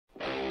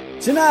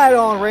Tonight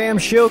on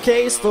Rams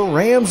Showcase, the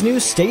Rams' new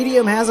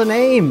stadium has a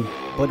name,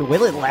 but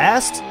will it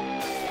last?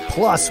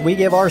 Plus, we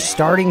give our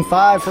starting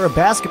five for a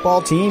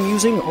basketball team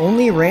using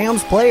only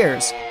Rams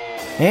players.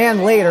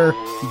 And later,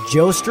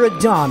 Joe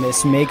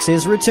Stradamus makes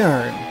his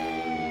return.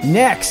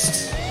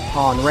 Next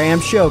on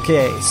Rams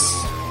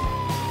Showcase.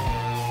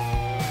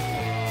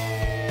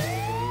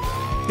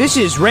 This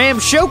is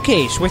Rams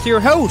Showcase with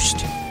your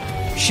host,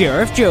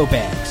 Sheriff Joe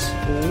Bags.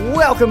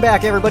 Welcome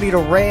back, everybody, to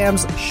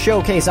Rams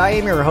Showcase. I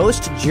am your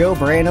host, Joe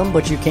Branham,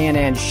 but you can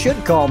and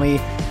should call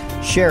me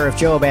Sheriff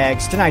Joe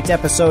Bags. Tonight's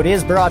episode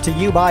is brought to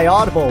you by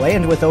Audible,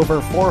 and with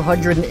over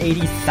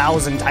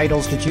 480,000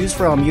 titles to choose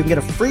from, you can get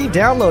a free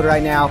download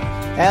right now,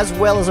 as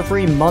well as a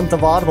free month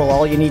of Audible.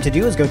 All you need to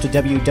do is go to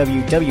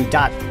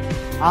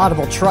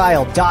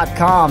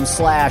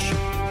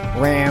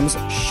www.audibletrial.com/Rams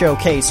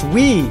Showcase.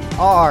 We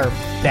are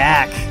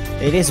back.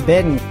 It has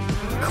been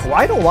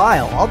quite a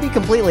while. I'll be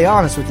completely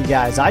honest with you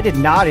guys. I did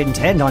not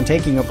intend on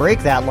taking a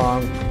break that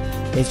long.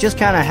 It's just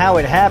kind of how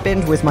it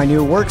happened with my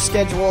new work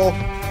schedule.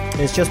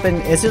 It's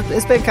been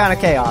kind of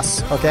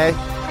chaos, okay?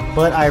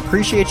 But I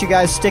appreciate you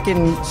guys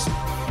sticking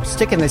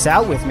this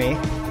out with me,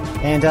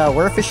 and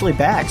we're officially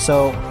back.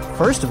 So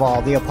first of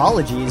all, the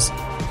apologies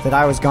that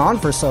I was gone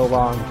for so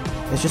long.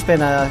 It's just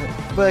been a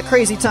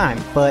crazy time.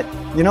 But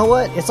you know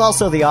what? It's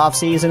also the off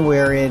season.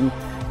 We're in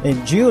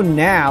June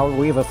now.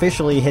 We've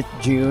officially hit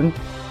June.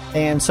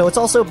 And so it's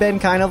also been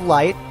kind of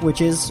light, which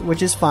is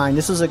fine.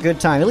 This is a good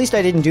time. At least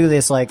I didn't do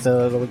this like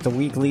the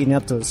week leading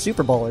up to the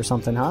Super Bowl or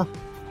something, huh?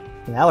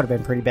 That would have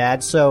been pretty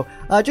bad. So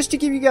just to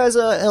give you guys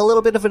a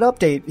little bit of an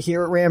update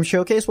here at Ram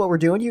Showcase, what we're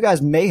doing, you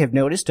guys may have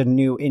noticed a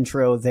new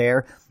intro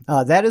there.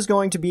 That is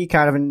going to be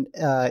kind of an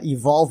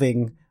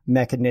evolving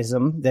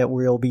mechanism that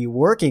we'll be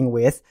working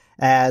with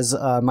as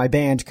my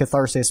band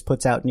Catharsis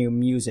puts out new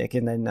music.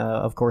 And then,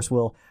 of course,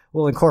 we'll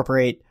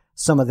incorporate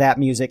some of that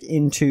music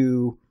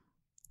into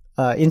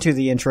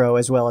the intro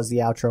as well as the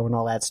outro and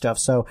all that stuff.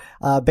 So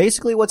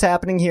basically what's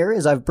happening here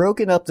is I've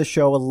broken up the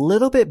show a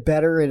little bit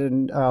better,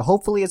 and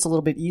hopefully it's a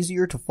little bit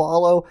easier to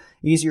follow,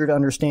 easier to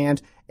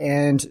understand.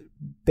 And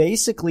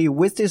basically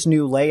with this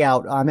new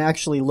layout, I'm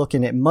actually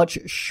looking at much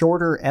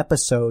shorter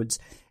episodes,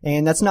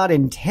 and that's not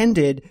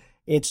intended.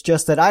 It's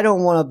just that I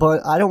don't want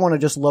to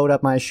just load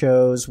up my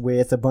shows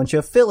with a bunch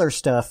of filler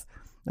stuff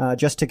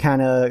just to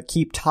kind of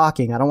keep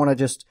talking. I don't want to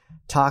just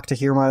talk to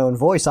hear my own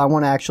voice. I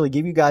want to actually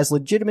give you guys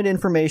legitimate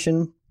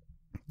information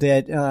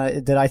that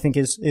I think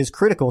is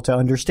critical to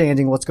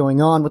understanding what's going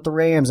on with the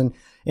Rams and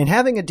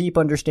having a deep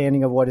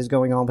understanding of what is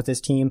going on with this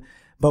team,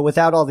 but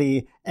without all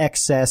the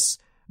excess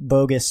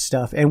bogus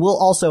stuff. And we'll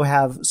also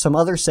have some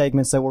other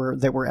segments that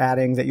we're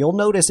adding that you'll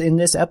notice in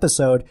this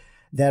episode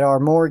that are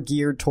more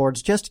geared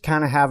towards just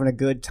kind of having a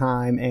good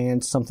time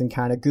and something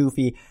kind of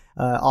goofy.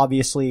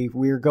 Obviously,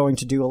 we're going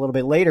to do a little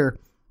bit later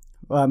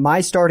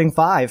my starting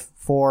five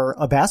for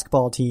a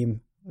basketball team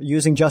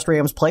using just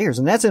Rams players.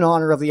 And that's in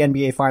honor of the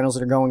NBA finals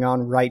that are going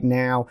on right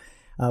now.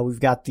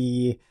 We've got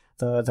the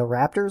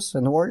Raptors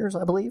and the Warriors,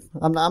 I believe.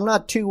 I'm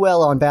not too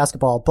well on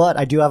basketball, but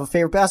I do have a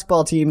favorite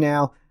basketball team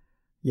now.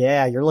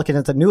 Yeah, you're looking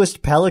at the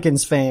newest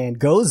Pelicans fan.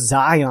 Go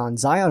Zion.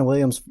 Zion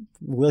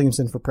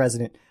Williamson for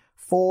president.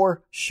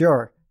 For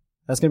sure.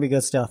 That's going to be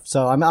good stuff.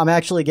 So I'm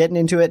actually getting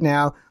into it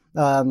now.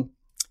 To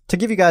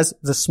give you guys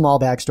the small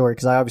backstory,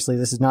 because obviously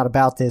this is not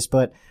about this,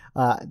 but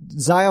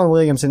Zion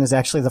Williamson is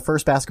actually the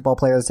first basketball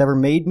player that's ever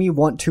made me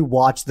want to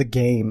watch the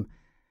game.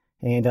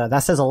 And that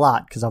says a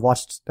lot, because I've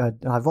watched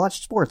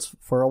sports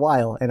for a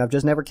while, and I've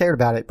just never cared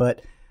about it.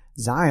 But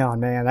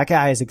Zion, man, that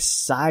guy is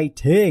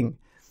exciting.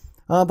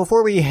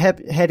 Before we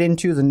head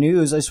into the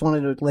news, I just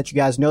wanted to let you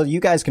guys know that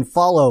you guys can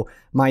follow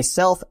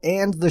myself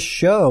and the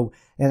show.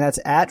 And that's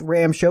at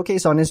Ram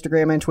Showcase on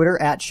Instagram and Twitter,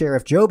 at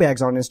Sheriff Joe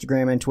Bags on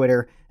Instagram and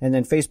Twitter, and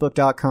then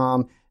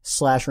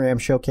Facebook.com/Ram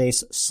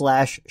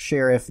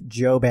Showcase/Sheriff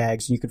Joe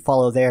Bags. You could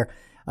follow there.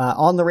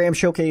 On the Ram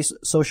Showcase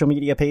social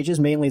media pages,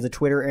 mainly the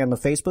Twitter and the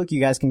Facebook,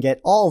 you guys can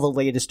get all the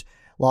latest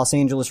Los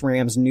Angeles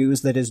Rams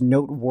news that is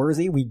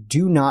noteworthy. We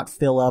do not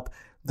fill up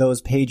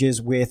those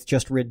pages with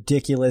just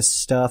ridiculous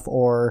stuff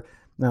or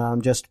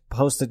just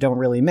posts that don't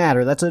really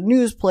matter. That's a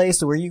news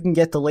place where you can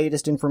get the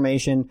latest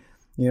information.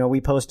 You know,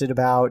 we posted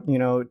about,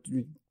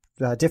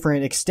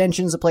 different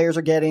extensions the players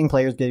are getting,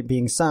 players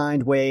being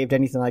signed, waived,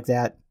 anything like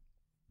that.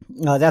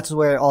 That's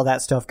where all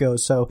that stuff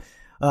goes. So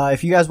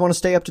if you guys want to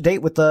stay up to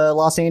date with the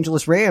Los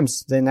Angeles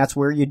Rams, then that's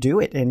where you do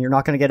it. And you're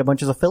not going to get a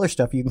bunch of the filler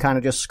stuff. You can kind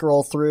of just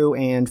scroll through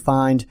and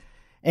find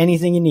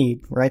anything you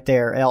need right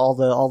there, all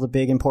the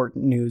big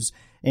important news.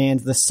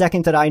 And the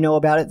second that I know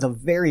about it, the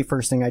very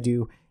first thing I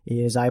do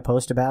is I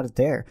post about it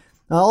there.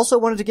 I also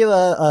wanted to give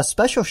a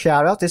special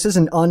shout out. This is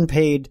an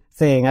unpaid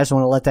thing. I just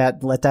want to let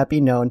that be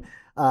known.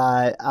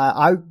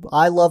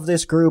 I love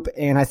this group,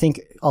 and I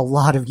think a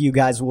lot of you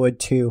guys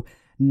would too.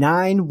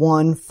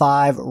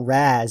 915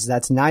 Raz.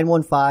 That's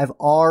 915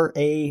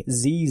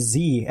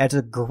 RAZZ. It's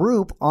a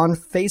group on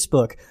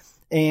Facebook.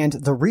 And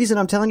the reason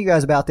I'm telling you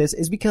guys about this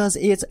is because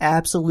it's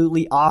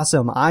absolutely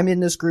awesome. I'm in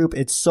this group.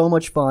 It's so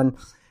much fun.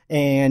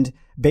 And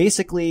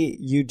basically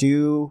you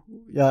can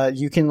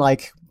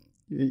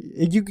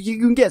you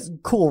can get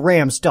cool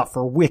Rams stuff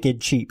for wicked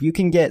cheap. You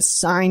can get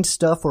signed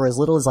stuff for as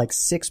little as like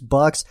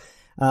 $6.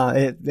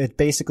 It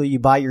basically, you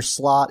buy your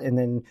slot and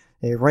then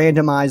they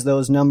randomize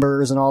those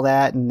numbers and all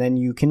that, and then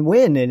you can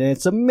win, and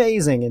it's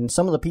amazing. And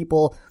some of the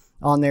people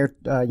on there,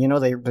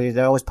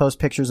 they always post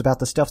pictures about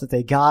the stuff that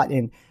they got,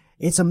 and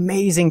it's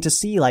amazing to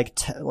see like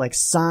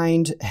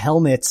signed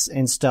helmets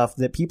and stuff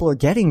that people are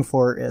getting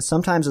for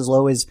sometimes as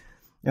low as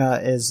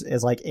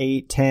like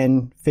 $8,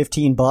 $10,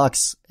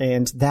 $15,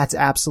 and that's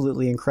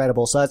absolutely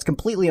incredible. So that's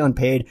completely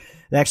unpaid.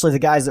 Actually, the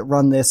guys that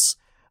run this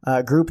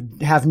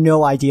group have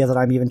no idea that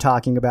I'm even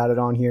talking about it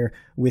on here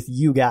with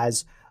you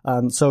guys.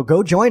 So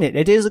go join it.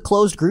 It is a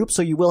closed group,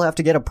 so you will have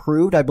to get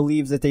approved. I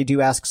believe that they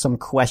do ask some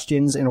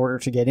questions in order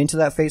to get into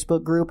that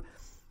Facebook group.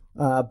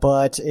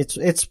 But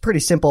it's pretty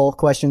simple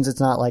questions. It's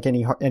not like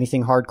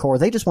anything hardcore.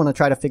 They just want to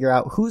try to figure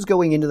out who's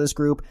going into this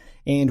group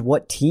and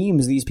what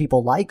teams these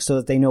people like so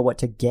that they know what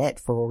to get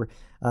for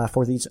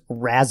these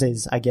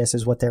Razzes, I guess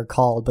is what they're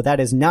called. But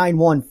that is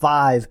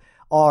 915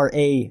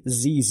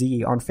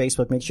 RAZZ on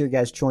Facebook. Make sure you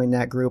guys join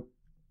that group.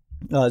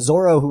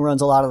 Zorro, who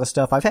runs a lot of the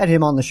stuff, I've had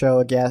him on the show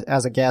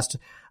as a guest,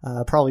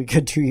 probably a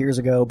good 2 years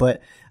ago,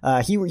 but,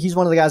 he's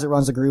one of the guys that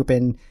runs the group,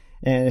 and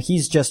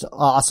he's just an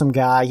awesome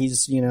guy.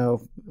 He's,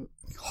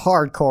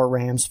 hardcore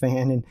Rams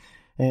fan,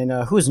 and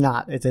who's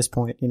not at this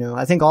point,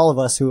 I think all of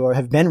us who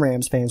have been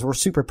Rams fans, we're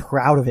super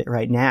proud of it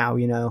right now,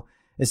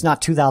 it's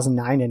not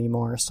 2009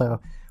 anymore, so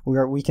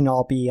we can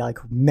all be like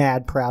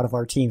mad proud of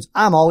our teams.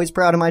 I'm always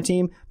proud of my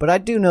team, but I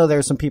do know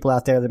there's some people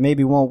out there that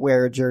maybe won't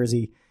wear a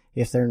jersey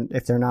if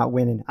they're not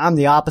winning. I'm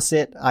the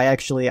opposite. I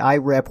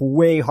rep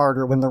way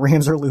harder when the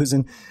Rams are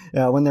losing.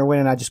 When they're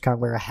winning, I just kind of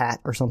wear a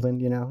hat or something,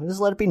 just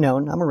let it be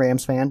known. I'm a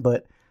Rams fan,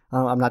 but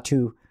I'm not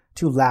too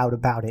loud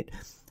about it.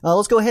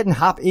 Let's go ahead and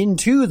hop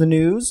into the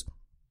news.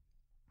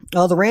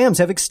 The Rams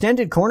have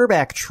extended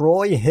cornerback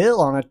Troy Hill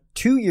on a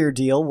 2-year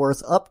deal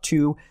worth up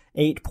to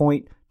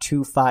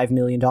 $8.25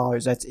 million.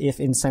 That's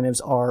if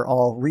incentives are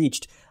all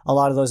reached. A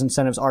lot of those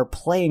incentives are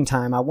playing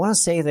time. I want to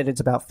say that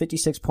it's about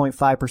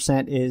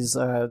 56.5% is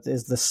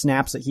the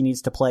snaps that he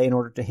needs to play in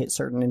order to hit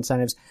certain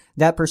incentives.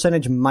 That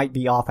percentage might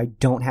be off. I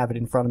don't have it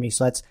in front of me,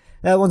 so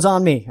that one's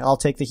on me. I'll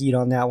take the heat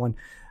on that one.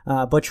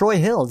 But Troy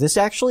Hill, this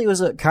actually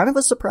was a kind of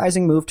a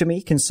surprising move to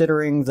me,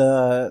 considering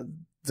the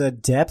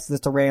depth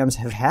that the Rams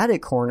have had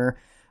at corner.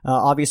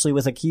 Obviously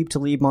with Aqib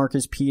Talib,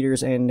 Marcus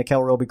Peters, and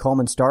Nickel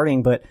Roby-Coleman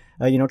starting, but,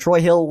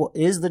 Troy Hill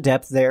is the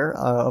depth there,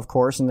 of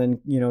course, and then,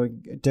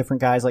 different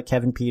guys like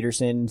Kevin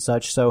Peterson and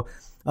such. So,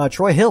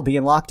 Troy Hill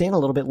being locked in a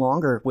little bit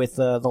longer with,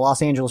 the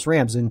Los Angeles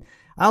Rams. And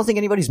I don't think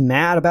anybody's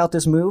mad about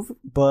this move,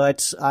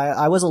 but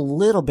I was a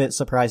little bit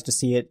surprised to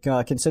see it,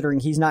 considering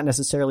he's not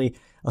necessarily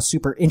a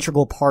super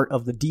integral part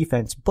of the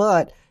defense.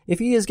 But if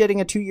he is getting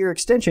a 2-year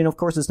extension, of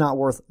course, it's not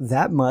worth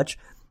that much.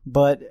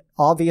 But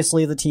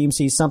obviously the team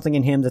sees something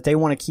in him that they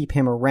want to keep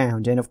him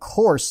around. And of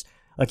course,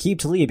 Aqib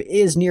Talib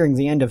is nearing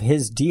the end of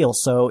his deal.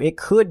 So it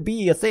could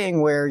be a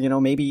thing where,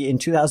 maybe in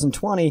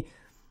 2020,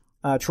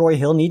 Troy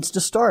Hill needs to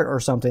start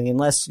or something,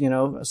 unless,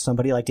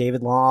 somebody like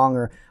David Long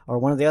or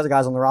one of the other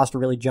guys on the roster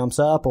really jumps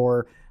up,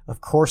 or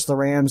of course the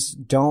Rams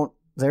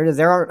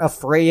they aren't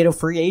afraid of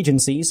free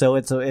agency. So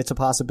it's a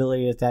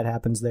possibility that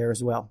happens there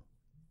as well.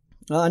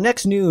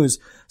 Next news,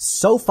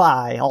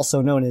 SoFi,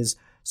 also known as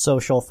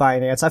Social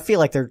Finance. I feel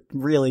like they're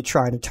really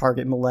trying to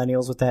target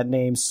millennials with that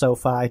name,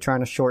 SoFi, trying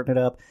to shorten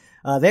it up.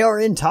 They are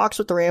in talks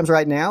with the Rams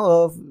right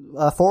now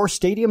for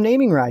stadium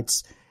naming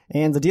rights,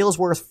 and the deal is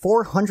worth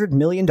 $400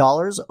 million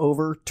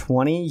over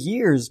 20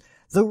 years.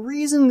 The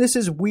reason this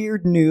is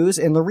weird news,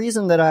 and the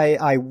reason that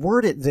I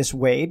word it this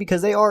way,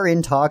 because they are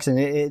in talks, and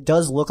it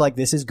does look like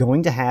this is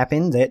going to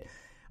happen,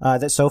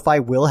 that SoFi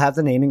will have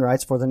the naming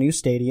rights for the new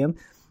stadium.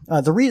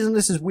 The reason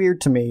this is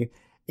weird to me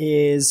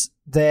is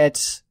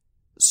that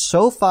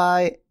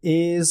SoFi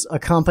is a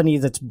company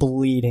that's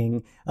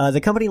bleeding. The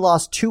company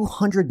lost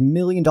 $200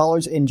 million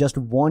in just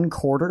one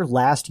quarter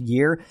last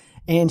year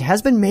and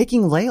has been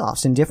making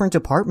layoffs in different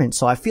departments.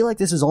 So I feel like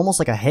this is almost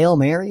like a Hail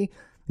Mary,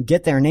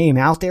 get their name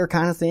out there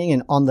kind of thing,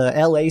 and on the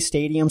LA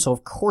stadium. So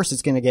of course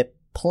it's going to get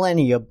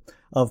plenty of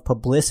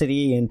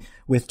publicity, and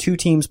with 2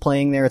 teams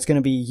playing there, it's going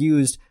to be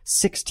used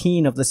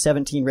 16 of the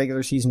 17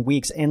 regular season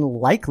weeks, and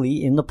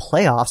likely in the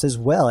playoffs as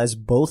well, as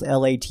both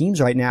LA teams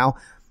right now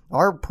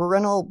are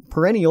perennial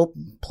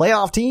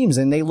playoff teams,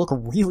 and they look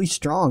really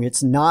strong.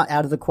 It's not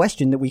out of the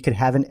question that we could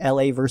have an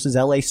LA versus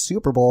LA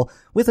Super Bowl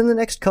within the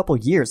next couple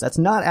years. That's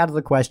not out of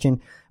the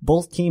question.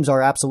 Both teams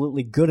are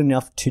absolutely good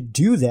enough to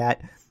do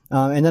that.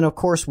 And then, of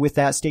course, with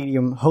that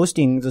stadium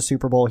hosting the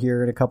Super Bowl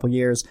here in a couple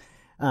years,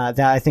 that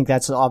I think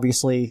that's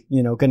obviously,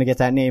 going to get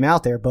that name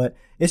out there. But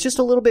it's just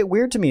a little bit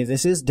weird to me.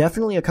 This is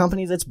definitely a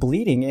company that's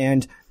bleeding.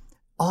 And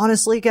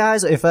honestly,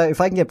 guys, if I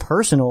can get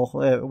personal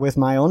with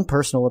my own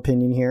personal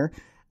opinion here,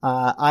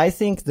 I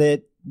think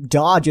that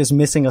Dodge is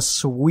missing a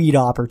sweet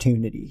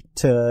opportunity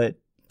to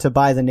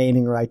buy the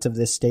naming rights of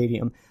this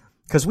stadium.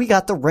 Because we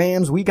got the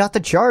Rams, we got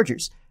the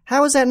Chargers.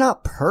 How is that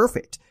not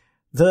perfect?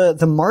 the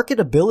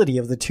marketability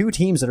of the two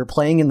teams that are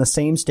playing in the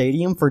same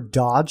stadium for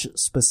Dodge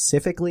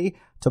specifically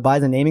to buy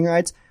the naming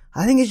rights,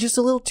 I think it's just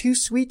a little too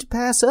sweet to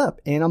pass up.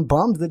 And I'm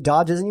bummed that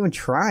Dodge isn't even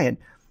trying.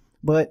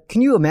 But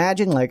can you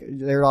imagine, like,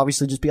 there'd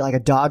obviously just be like a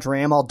Dodge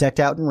Ram all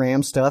decked out in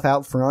Ram stuff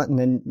out front, and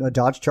then a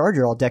Dodge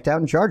Charger all decked out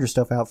in Charger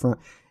stuff out front.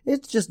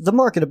 It's just, the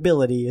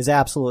marketability is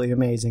absolutely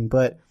amazing,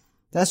 but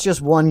that's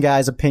just one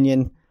guy's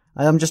opinion.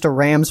 I'm just a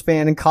Rams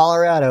fan in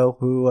Colorado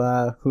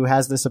who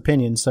has this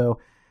opinion, so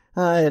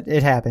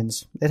it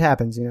happens. It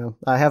happens, you know.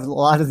 I have a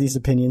lot of these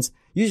opinions.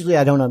 Usually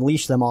I don't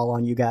unleash them all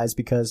on you guys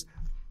because,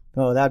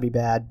 that'd be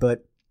bad,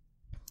 but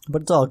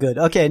it's all good.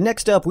 Okay,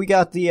 next up we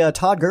got the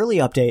Todd Gurley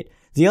update.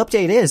 The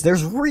update is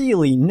there's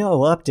really no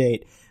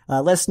update.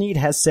 Les Snead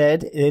has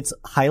said it's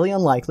highly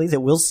unlikely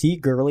that we'll see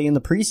Gurley in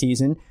the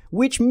preseason,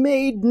 which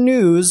made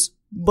news,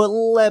 but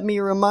let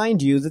me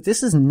remind you that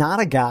this is not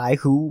a guy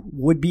who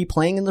would be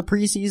playing in the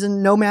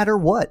preseason no matter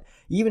what.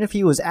 Even if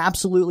he was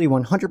absolutely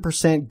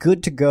 100%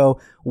 good to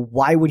go,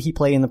 why would he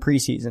play in the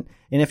preseason?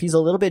 And if he's a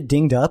little bit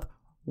dinged up,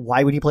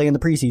 why would he play in the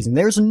preseason?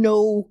 There's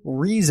no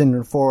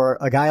reason for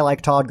a guy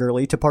like Todd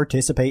Gurley to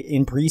participate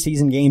in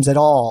preseason games at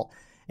all.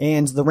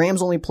 And the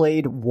Rams only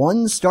played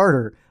one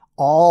starter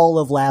all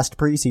of last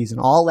preseason,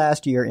 all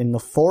last year in the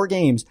 4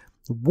 games.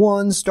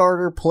 One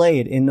starter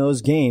played in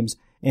those games,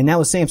 and that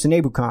was Samson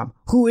Ebukam,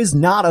 who is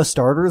not a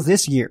starter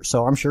this year.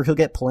 So I'm sure he'll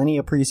get plenty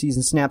of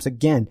preseason snaps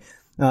again.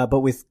 But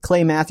with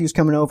Clay Matthews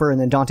coming over and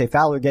then Dante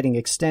Fowler getting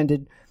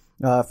extended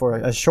for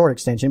a short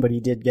extension, but he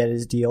did get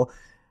his deal,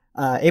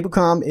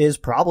 Ebukam is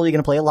probably going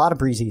to play a lot of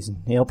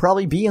preseason. He'll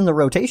probably be in the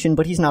rotation,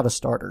 but he's not a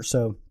starter.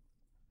 So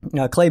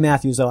Clay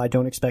Matthews, though, I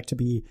don't expect to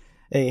be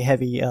a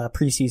heavy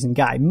preseason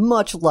guy,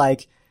 much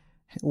like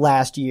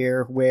last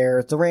year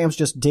where the Rams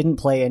just didn't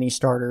play any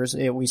starters.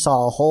 We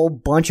saw a whole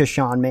bunch of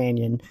Sean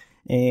Mannion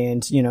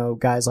and, you know,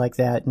 guys like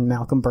that, and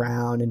Malcolm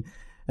Brown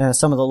and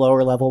some of the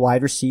lower level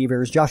wide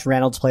receivers. Josh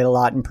Reynolds played a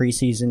lot in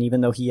preseason,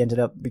 even though he ended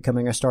up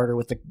becoming a starter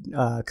with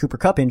the Cooper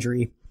Kupp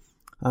injury.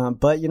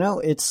 But, you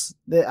know,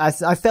 I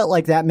felt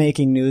like that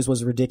making news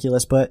was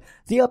ridiculous, but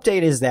the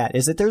update is that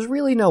there's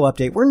really no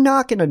update. We're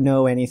not going to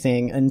know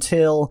anything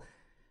until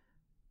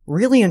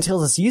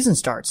the season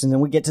starts, and then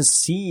we get to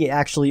see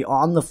actually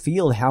on the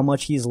field how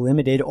much he's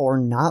limited or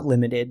not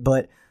limited.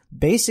 But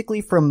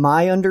basically, from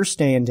my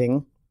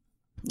understanding,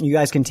 you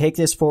guys can take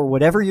this for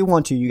whatever you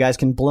want to. You guys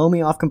can blow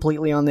me off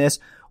completely on this,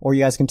 or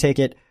you guys can take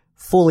it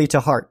fully to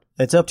heart.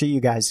 It's up to you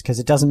guys, because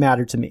it doesn't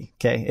matter to me,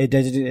 okay?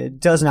 It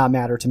does not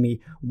matter to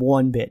me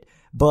one bit.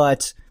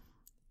 But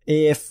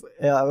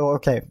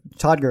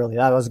Todd Gurley,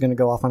 I was going to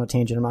go off on a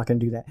tangent. I'm not going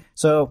to do that.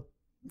 So,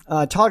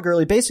 Todd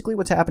Gurley, basically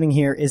what's happening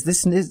here is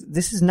this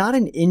is not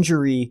an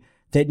injury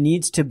that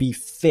needs to be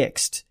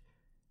fixed.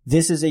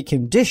 This is a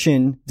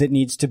condition that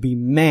needs to be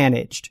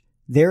managed.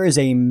 There is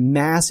a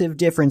massive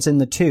difference in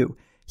the two.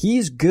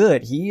 He's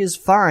good. He is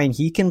fine.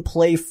 He can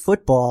play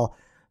football,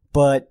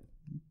 but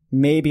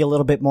maybe a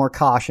little bit more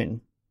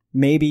caution.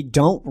 Maybe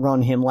don't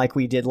run him like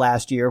we did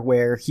last year,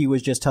 where he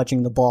was just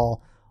touching the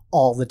ball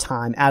all the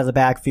time out of the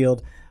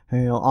backfield, you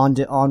know,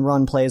 on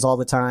run plays all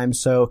the time.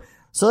 So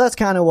that's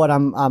kind of what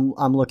I'm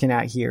looking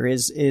at here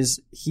is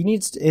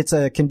it's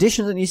a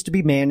condition that needs to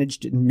be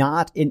managed,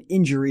 not an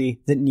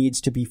injury that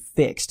needs to be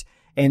fixed.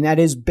 And that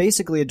is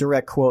basically a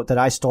direct quote that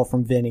I stole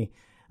from Vinny,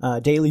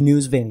 Daily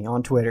News Vinny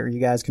on Twitter. You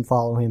guys can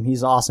follow him.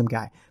 He's an awesome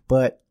guy,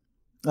 but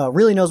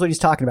really knows what he's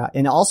talking about,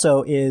 and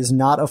also is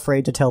not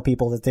afraid to tell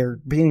people that they're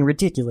being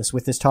ridiculous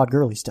with this Todd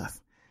Gurley stuff,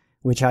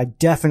 which I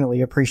definitely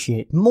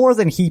appreciate more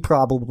than he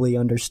probably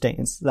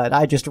understands. That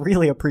I just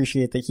really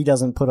appreciate that he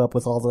doesn't put up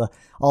with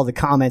all the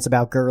comments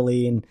about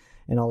Gurley and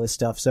all this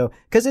stuff. So,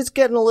 cause it's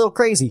getting a little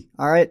crazy.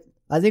 All right.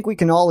 I think we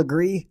can all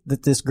agree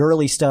that this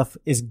Gurley stuff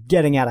is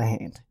getting out of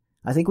hand.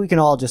 I think we can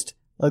all just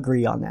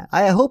agree on that.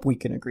 I hope we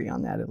can agree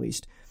on that at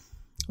least.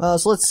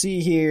 So let's see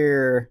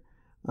here.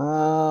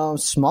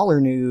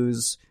 Smaller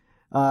news.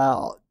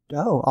 On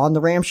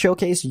the Rams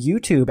Showcase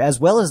YouTube, as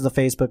well as the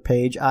Facebook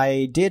page,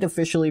 I did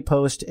officially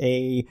post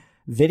a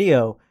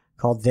video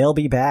called They'll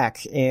Be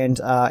Back. And,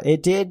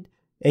 it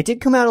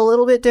did come out a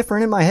little bit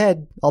different in my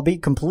head. I'll be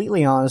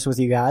completely honest with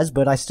you guys,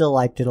 but I still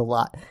liked it a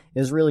lot. It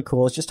was really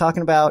cool. It's just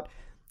talking about,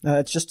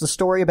 it's just a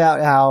story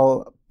about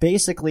how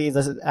basically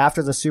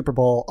after the Super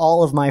Bowl,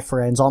 all of my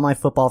friends, all my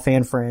football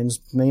fan friends,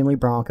 mainly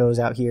Broncos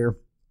out here,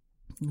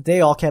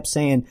 they all kept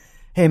saying,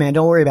 "Hey man,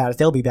 don't worry about it.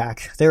 They'll be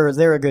back. They're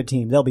a good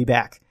team. They'll be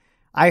back."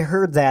 I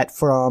heard that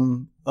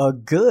from a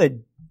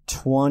good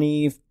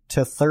 20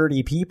 to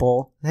 30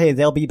 people. "Hey,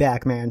 they'll be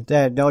back, man.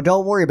 No,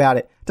 don't worry about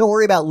it. Don't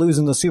worry about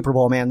losing the Super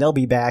Bowl, man. They'll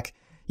be back."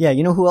 Yeah,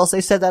 you know who else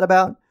they said that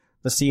about?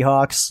 The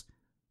Seahawks,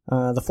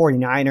 the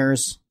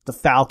 49ers, the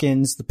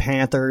Falcons, the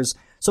Panthers.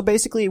 So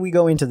basically we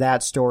go into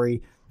that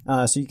story,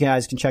 so you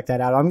guys can check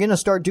that out. I'm going to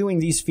start doing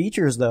these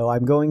features though.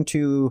 I'm going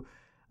to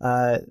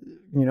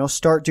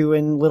start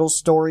doing little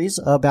stories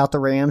about the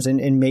Rams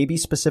and maybe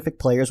specific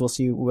players. We'll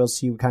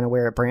see kind of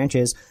where it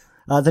branches.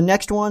 The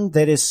next one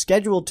that is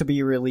scheduled to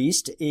be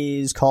released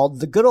is called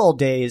The Good Old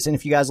Days. And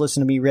if you guys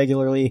listen to me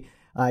regularly,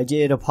 I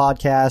did a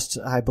podcast,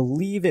 I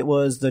believe it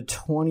was the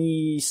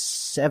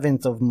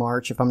 27th of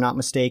March, if I'm not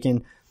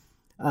mistaken,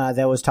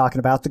 that was talking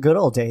about the good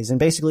old days. And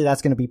basically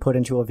that's going to be put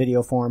into a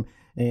video form,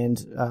 and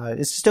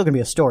it's still going to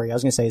be a story. I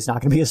was going to say it's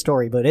not going to be a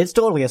story, but it's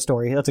totally a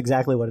story. That's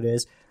exactly what it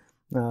is.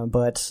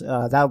 But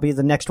that'll be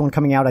the next one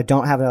coming out. I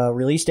don't have a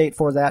release date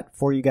for that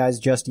for you guys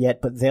just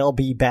yet, but they'll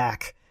be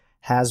back.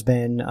 Has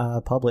been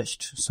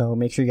published. So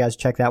make sure you guys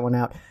check that one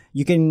out.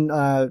 You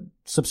can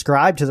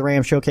subscribe to the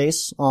Ram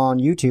Showcase on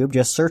YouTube.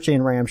 Just search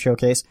in Ram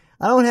Showcase.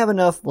 I don't have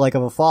enough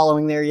of a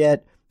following there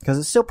yet because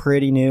it's still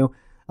pretty new.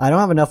 I don't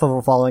have enough of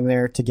a following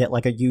there to get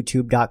a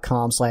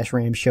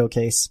youtube.com/Ram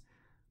Showcase,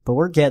 but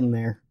we're getting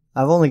there.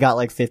 I've only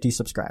got 50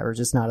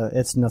 subscribers.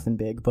 It's nothing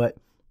big, but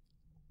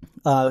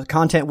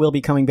content will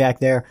be coming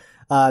back there.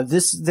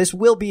 This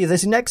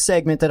next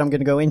segment that I'm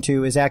going to go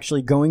into is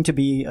actually going to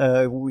be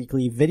a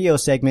weekly video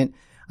segment.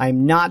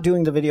 I'm not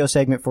doing the video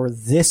segment for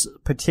this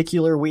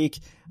particular week,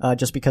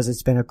 just because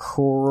it's been a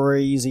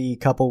crazy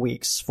couple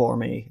weeks for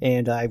me.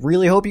 And I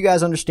really hope you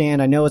guys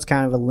understand. I know it's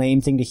kind of a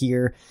lame thing to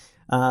hear,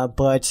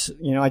 but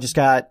I just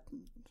got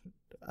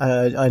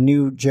a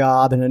new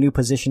job and a new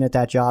position at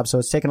that job. So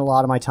it's taken a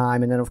lot of my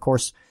time. And then of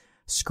course,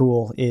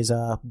 school is,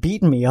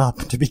 beating me up,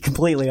 to be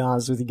completely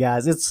honest with you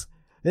guys. It's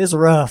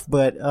rough,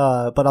 but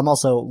I'm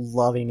also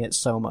loving it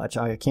so much.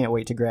 I can't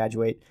wait to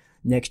graduate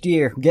next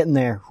year. I'm getting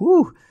there.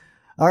 Whew.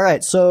 All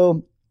right.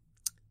 So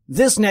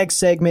this next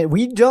segment,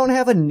 we don't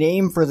have a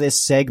name for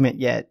this segment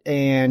yet.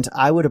 And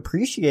I would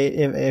appreciate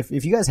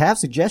if you guys have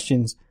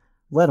suggestions,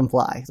 let them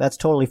fly. That's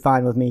totally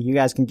fine with me. You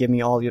guys can give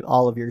me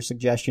all of your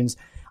suggestions.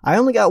 I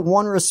only got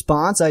one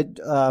response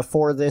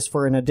for this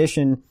for an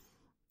addition.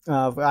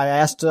 I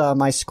asked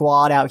my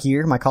squad out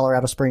here, my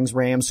Colorado Springs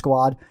Rams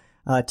squad,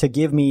 to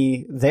give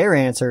me their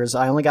answers.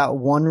 I only got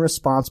one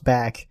response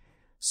back,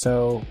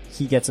 so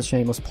he gets a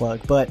shameless plug.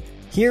 But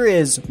here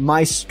is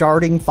my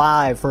starting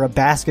 5 for a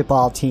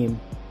basketball team.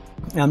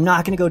 Now, I'm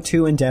not going to go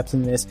too in depth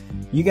in this.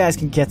 You guys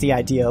can get the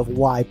idea of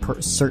why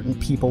certain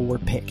people were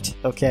picked,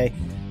 okay?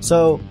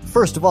 So,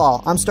 first of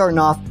all, I'm starting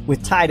off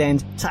with tight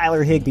end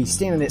Tyler Higbee,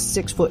 standing at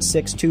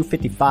 6'6",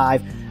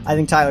 255. I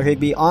think Tyler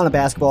Higbee on a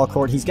basketball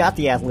court, he's got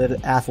the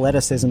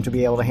athleticism to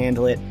be able to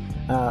handle it.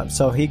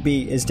 So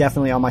Higbee is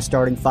definitely on my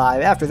starting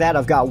 5. After that,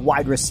 I've got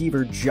wide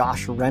receiver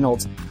Josh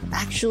Reynolds.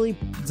 Actually,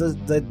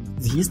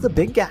 he's the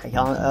big guy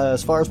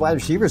as far as wide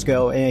receivers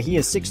go. He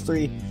is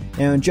 6'3"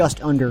 and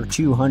just under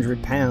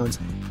 200 pounds.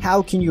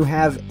 How can you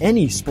have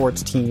any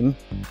sports team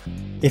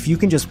if you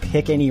can just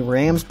pick any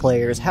Rams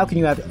players? How can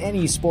you have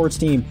any sports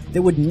team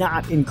that would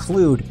not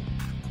include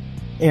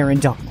Aaron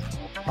Donald?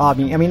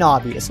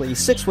 Obviously, he's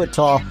 6 foot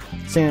tall,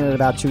 standing at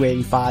about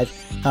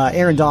 285.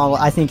 Aaron Donald,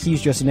 I think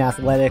he's just an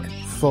athletic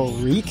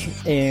freak,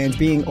 and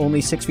being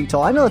only 6 feet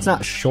tall, I know it's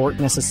not short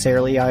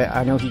necessarily.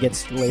 I know he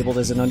gets labeled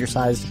as an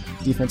undersized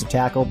defensive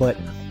tackle, but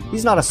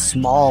he's not a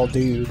small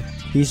dude.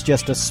 He's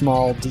just a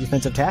small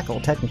defensive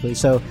tackle, technically.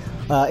 So,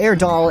 Aaron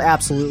Donald,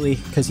 absolutely,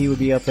 because he would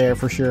be up there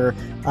for sure.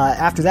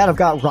 After that, I've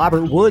got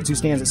Robert Woods, who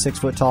stands at 6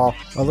 foot tall,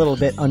 a little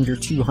bit under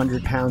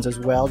 200 pounds as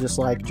well, just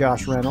like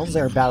Josh Reynolds.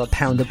 They're about a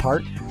pound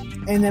apart.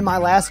 And then my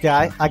last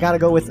guy, I gotta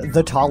go with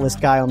the tallest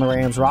guy on the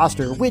Rams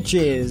roster, which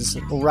is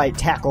right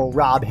tackle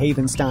Rob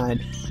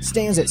Havenstein.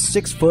 Stands at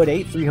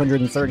 6'8",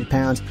 330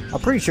 pounds.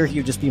 I'm pretty sure he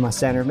would just be my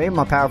center, maybe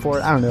my power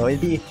forward. I don't know.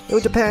 It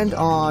would depend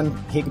on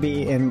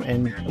Higbee,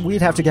 and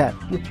we'd have to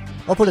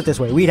I'll put it this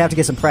way, we'd have to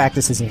get some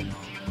practices in.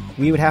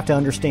 We would have to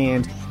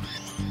understand,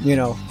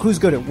 who's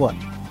good at what,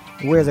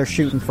 where they're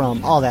shooting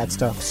from, all that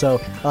stuff. So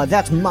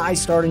that's my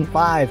starting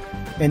 5.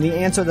 And the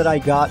answer that I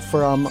got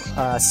from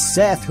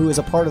Seth, who is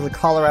a part of the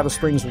Colorado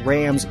Springs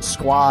Rams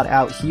squad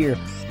out here,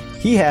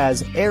 he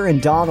has Aaron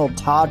Donald,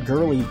 Todd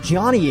Gurley,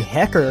 Johnny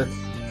Hekker,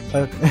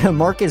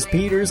 Marcus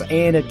Peters,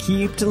 and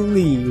Aqib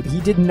Talib. He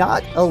did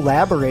not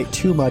elaborate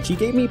too much. He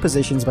gave me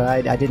positions, but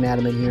I didn't add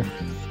him in here.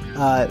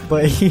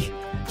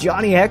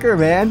 Johnny Hekker,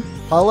 man.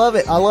 I love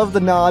it. I love the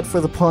nod for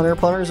the punter.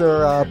 Punters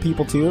are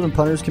people too, and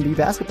punters can be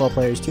basketball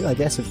players too, I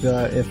guess,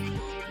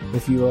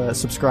 if you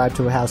subscribe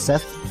to how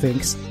Seth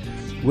thinks.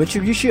 Which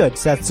you should.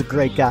 Seth's a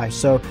great guy.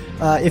 So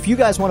if you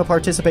guys want to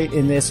participate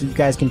in this, you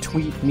guys can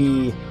tweet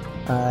me.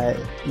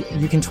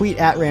 You can tweet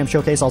at Ram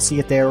Showcase. I'll see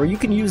it there. Or you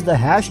can use the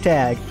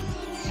hashtag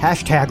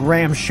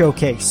Ram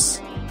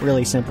Showcase.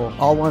 Really simple.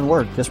 All one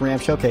word. Just Ram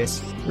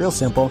Showcase. Real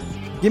simple.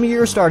 Give me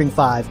your starting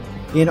 5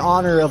 in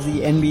honor of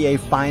the NBA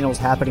Finals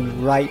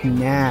happening right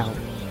now.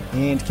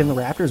 And can the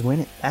Raptors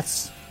win it?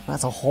 That's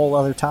a whole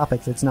other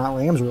topic that's not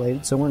Rams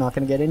related, so we're not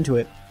going to get into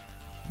it.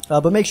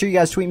 But make sure you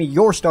guys tweet me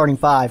your starting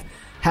 5.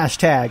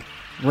 Hashtag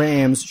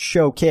Rams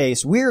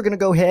Showcase. We're going to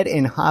go ahead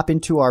and hop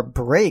into our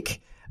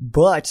break.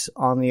 But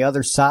on the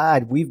other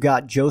side, we've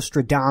got Joe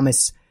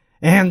Stradamus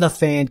and the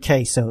Fan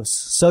Quesos.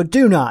 So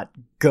do not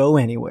go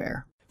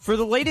anywhere. For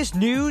the latest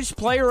news,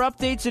 player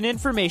updates, and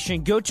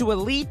information, go to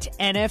Elite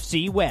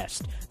NFC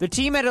West. The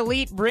team at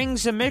Elite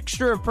brings a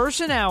mixture of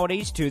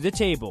personalities to the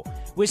table.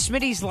 With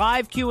Smitty's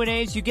live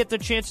Q&As, you get the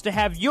chance to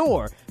have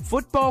your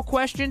football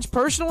questions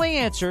personally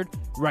answered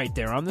right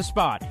there on the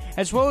spot,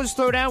 as well as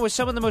throw down with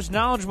some of the most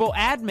knowledgeable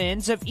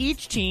admins of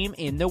each team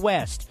in the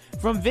West.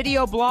 From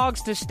video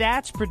blogs to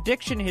stats,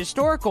 prediction,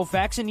 historical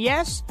facts, and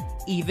yes,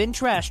 even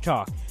trash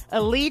talk.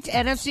 Elite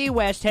NFC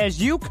West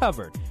has you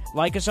covered.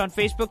 Like us on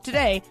Facebook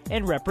today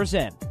and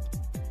represent.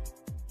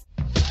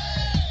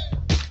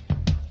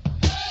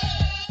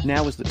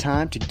 Now is the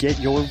time to get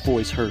your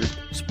voice heard.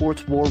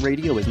 Sports War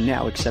Radio is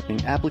now accepting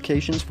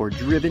applications for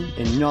driven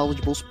and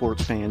knowledgeable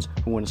sports fans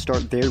who want to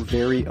start their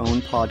very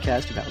own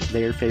podcast about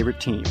their favorite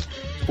team.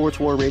 Sports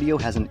War Radio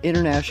has an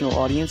international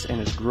audience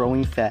and is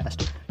growing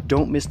fast.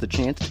 Don't miss the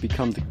chance to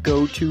become the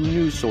go-to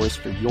news source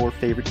for your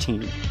favorite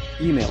team.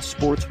 Email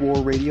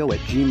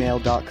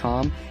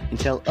sportswarradio@gmail.com and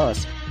tell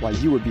us why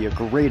you would be a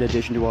great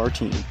addition to our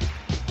team.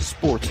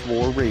 Sports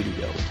War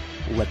Radio.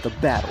 Let the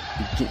battle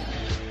begin.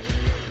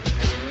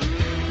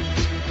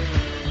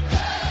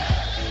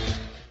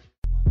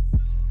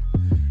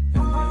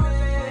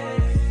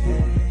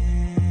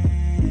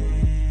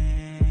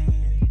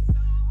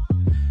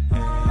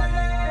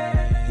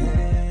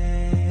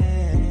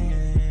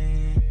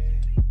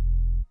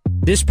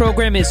 This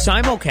program is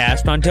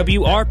simulcast on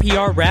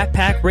WRPR Rat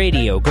Pack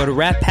Radio. Go to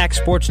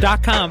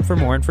ratpacksports.com for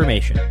more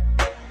information.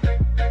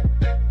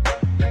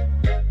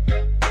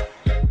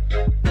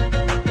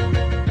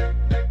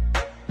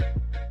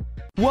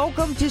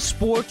 Welcome to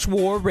Sports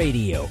War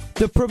Radio,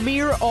 the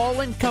premier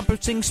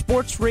all-encompassing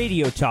sports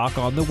radio talk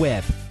on the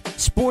web.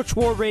 Sports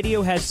War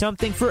Radio has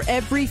something for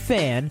every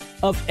fan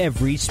of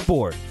every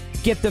sport.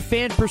 Get the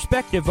fan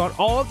perspective on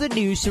all of the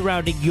news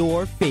surrounding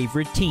your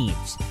favorite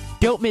teams.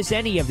 Don't miss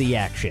any of the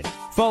action.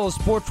 Follow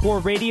Sports War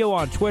Radio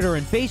on Twitter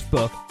and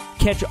Facebook.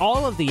 Catch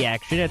all of the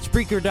action at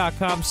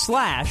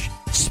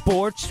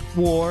Spreaker.com/Sports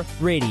War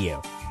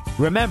Radio.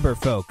 Remember,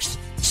 folks,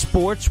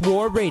 Sports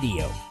War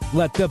Radio.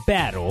 Let the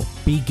battle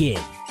begin.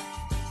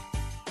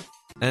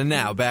 And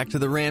now back to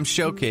the Rams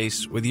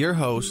Showcase with your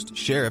host,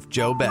 Sheriff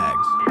Joe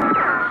Baggs.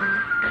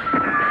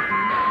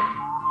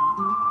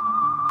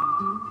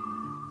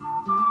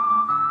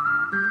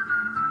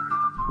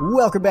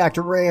 Welcome back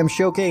to Ram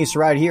Showcase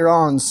right here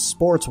on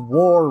Sports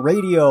War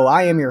Radio.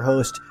 I am your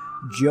host,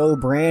 Joe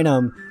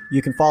Branham.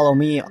 You can follow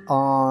me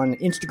on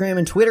Instagram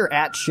and Twitter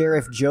at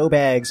Sheriff Joe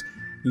Baggs.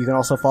 You can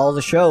also follow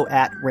the show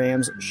at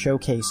Rams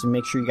Showcase. And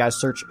make sure you guys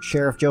search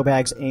Sheriff Joe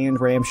Baggs and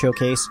Ram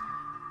Showcase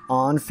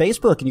on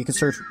Facebook. And you can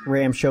search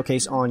Ram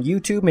Showcase on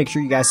YouTube. Make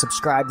sure you guys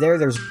subscribe there.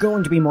 There's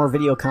going to be more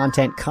video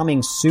content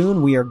coming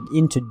soon. We are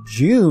into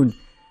June,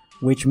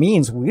 which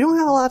means we don't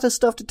have a lot of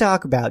stuff to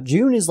talk about.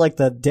 June is like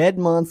the dead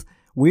month.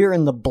 We're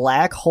in the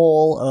black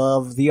hole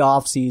of the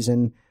off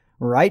season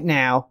right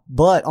now,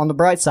 but on the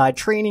bright side,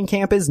 training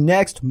camp is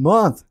next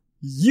month.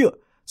 Yeah.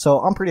 So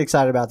I'm pretty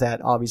excited about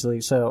that,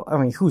 obviously. So, I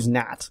mean, who's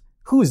not?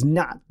 Who's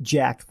not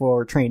jacked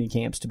for training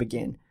camps to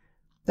begin?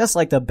 That's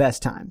like the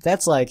best time.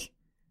 That's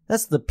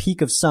the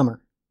peak of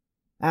summer.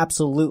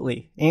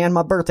 Absolutely. And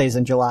my birthday's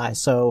in July,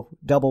 so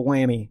double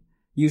whammy.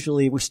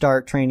 Usually we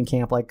start training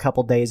camp like a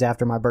couple days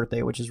after my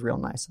birthday, which is real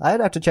nice.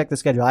 I'd have to check the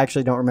schedule. I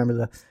actually don't remember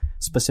the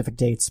specific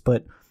dates,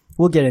 but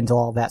we'll get into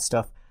all that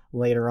stuff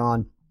later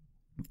on.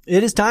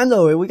 It is time,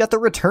 though. We got the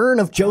return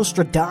of Joe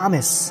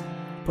Stradamus.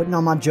 Putting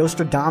on my Joe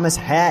Stradamus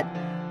hat.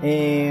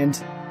 And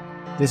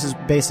this is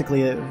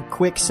basically a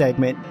quick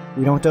segment.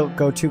 We don't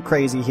go too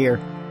crazy here.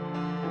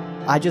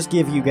 I just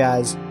give you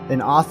guys an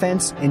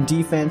offense and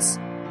defense.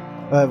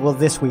 Well,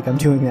 this week I'm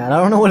doing that.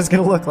 I don't know what it's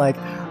going to look like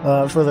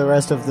for the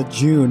rest of the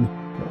June.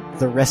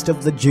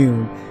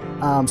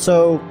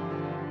 So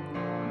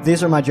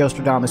these are my Joe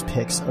Stradamus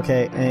picks,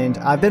 okay? And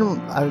I've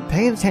been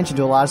paying attention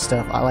to a lot of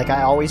stuff, like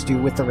I always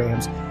do with the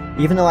Rams.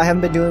 Even though I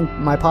haven't been doing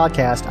my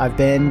podcast, I've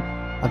been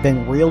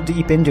real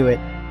deep into it.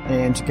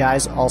 And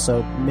guys,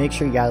 also make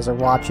sure you guys are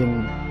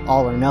watching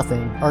All or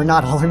Nothing, or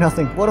not All or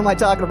Nothing. What am I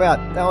talking about?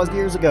 That was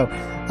years ago.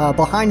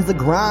 Behind the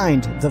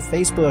Grind, the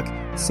Facebook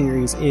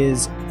series,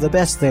 is the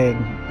best thing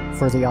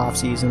for the off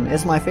season.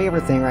 It's my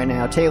favorite thing right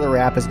now. Taylor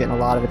Rapp is getting a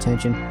lot of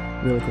attention.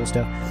 Really cool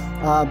stuff.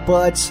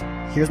 But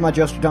here's my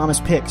Joe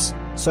Stradamus picks.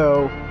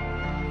 So,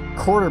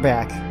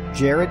 quarterback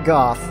Jared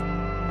Goff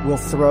will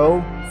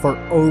throw for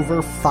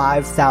over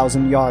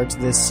 5,000 yards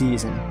this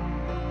season.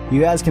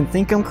 You guys can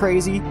think I'm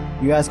crazy.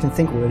 You guys can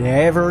think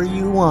whatever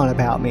you want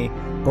about me.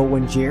 But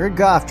when Jared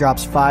Goff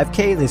drops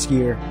 5K this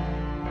year,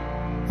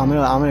 I'm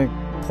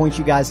gonna point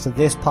you guys to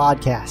this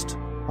podcast.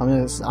 I'm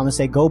gonna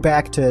say go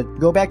back to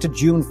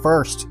June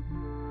 1st.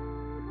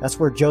 That's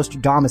where Joe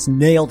Stradamus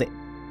nailed it.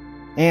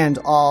 And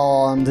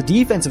on the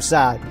defensive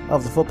side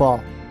of the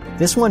football,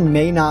 this one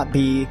may not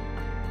be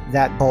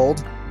that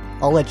bold.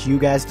 I'll let you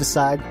guys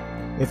decide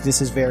if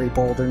this is very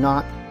bold or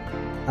not.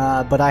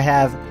 But I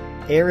have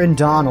Aaron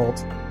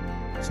Donald,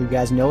 so you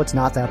guys know it's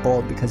not that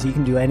bold because he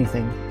can do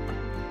anything.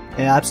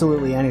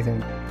 Absolutely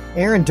anything.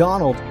 Aaron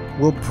Donald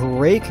will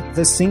break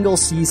the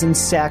single-season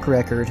sack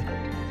record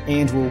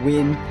and will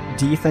win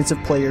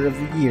Defensive Player of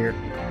the Year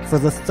for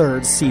the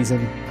third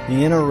season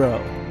in a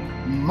row.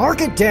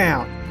 Mark it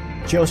down!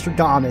 Joe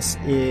Stradamus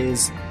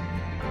is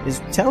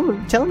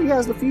telling you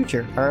guys the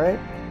future, alright?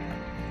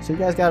 So you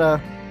guys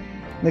gotta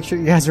make sure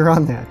you guys are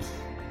on that.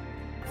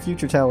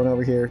 future talent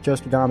over here, Joe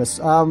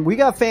Stradamus. We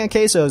got fan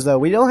quesos, though.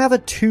 We don't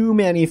have too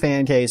many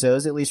fan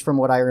quesos, at least from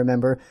what I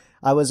remember.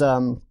 I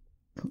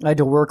had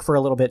to work for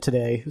a little bit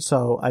today,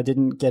 so I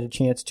didn't get a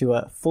chance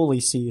to fully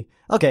see.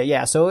 Okay,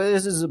 yeah, so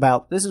this is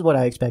what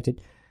I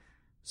expected.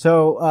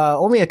 So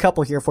only a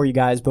couple here for you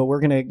guys, but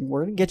we're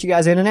gonna get you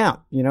guys in and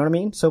out. You know what I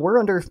mean? So we're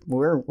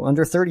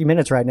under 30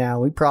 minutes right now.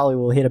 We probably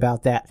will hit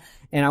about that.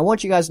 And I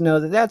want you guys to know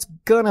that that's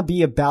gonna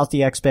be about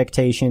the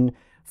expectation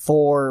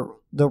for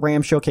the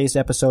Ram Showcase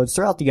episodes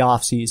throughout the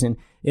off season.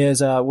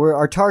 Is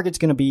our target's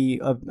gonna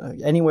be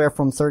anywhere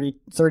from 30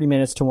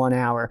 minutes to 1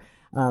 hour.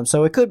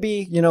 So it could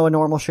be, a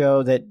normal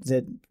show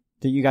that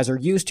you guys are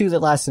used to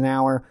that lasts an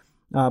hour.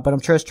 But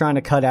I'm just trying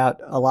to cut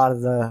out a lot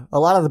of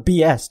the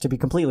BS, to be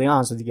completely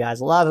honest with you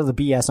guys. A lot of the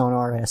BS on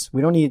RS.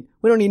 We don't need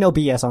no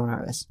BS on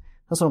RS.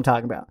 That's what I'm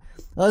talking about.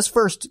 This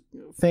first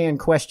fan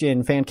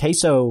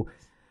queso,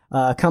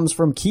 comes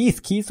from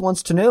Keith. Keith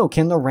wants to know,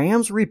 can the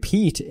Rams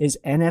repeat as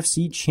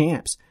NFC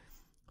champs?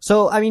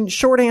 So,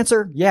 short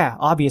answer, yeah,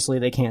 obviously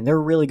they can. They're a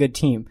really good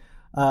team.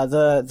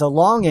 The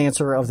long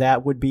answer of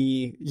that would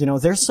be,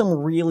 there's some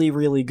really,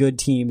 really good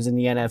teams in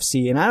the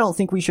NFC, and I don't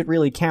think we should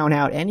really count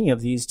out any of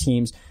these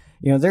teams.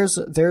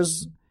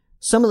 There's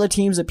some of the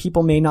teams that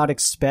people may not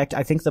expect.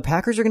 I think the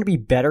Packers are going to be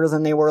better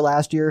than they were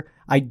last year.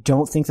 I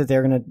don't think that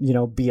they're going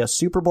to, be a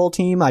Super Bowl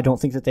team. I don't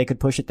think that they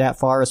could push it that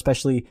far,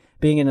 especially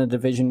being in a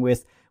division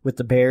with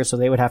the Bears, so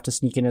they would have to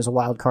sneak in as a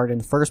wild card in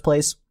the first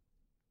place.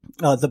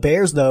 The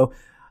Bears, though,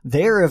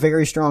 they're a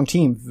very strong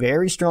team,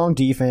 very strong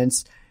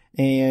defense,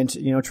 and,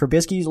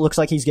 Trubisky looks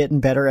like he's getting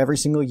better every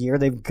single year.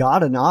 They've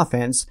got an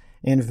offense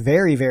and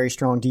very, very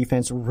strong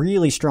defense,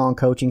 really strong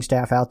coaching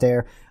staff out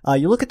there.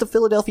 You look at the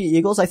Philadelphia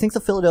Eagles, I think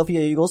the Philadelphia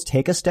Eagles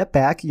take a step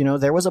back.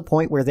 There was a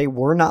point where they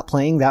were not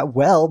playing that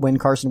well when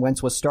Carson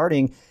Wentz was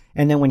starting,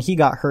 and then when he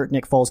got hurt,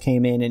 Nick Foles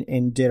came in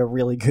and did a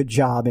really good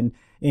job and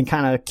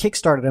kind of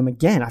kickstarted them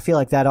again. I feel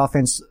like that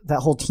offense, that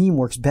whole team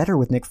works better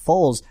with Nick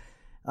Foles,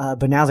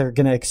 but now they're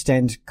going to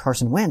extend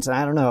Carson Wentz, and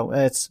I don't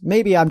know.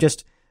 Maybe I'm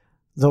just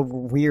the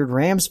weird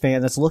Rams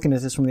fan that's looking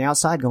at this from the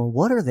outside going,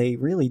 what are they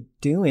really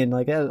doing?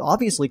 Like,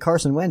 obviously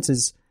Carson Wentz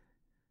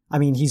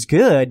he's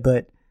good,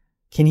 but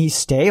can he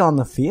stay on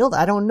the field?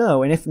 I don't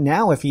know. And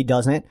if he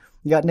doesn't,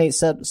 you got Nate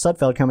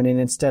Sudfeld coming in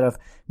instead of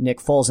Nick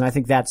Foles, and I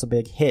think that's a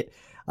big hit.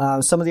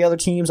 Some of the other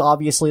teams,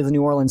 obviously the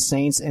New Orleans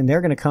Saints, and they're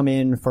going to come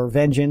in for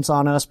vengeance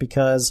on us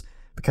because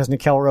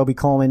Nickel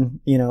Roby-Coleman,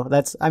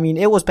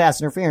 it was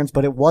pass interference,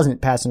 but it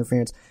wasn't pass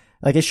interference.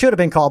 Like, it should have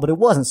been called, but it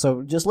wasn't,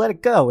 so just let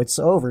it go. It's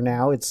over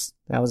now.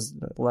 Now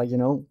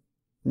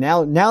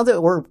that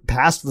we're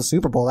past the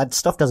Super Bowl, that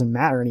stuff doesn't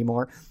matter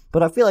anymore.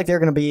 But I feel like they're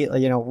going to be,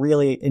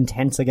 really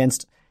intense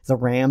against the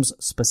Rams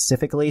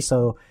specifically,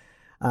 so,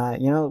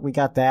 we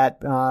got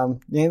that.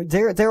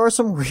 There are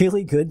some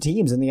really good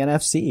teams in the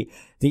NFC.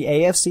 The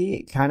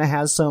AFC kind of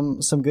has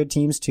some good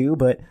teams too,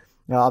 but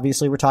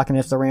obviously we're talking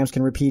if the Rams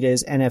can repeat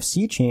as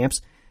NFC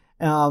champs.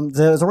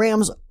 The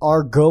Rams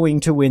are going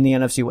to win the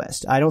NFC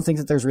West. I don't think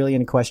that there's really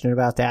any question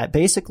about that.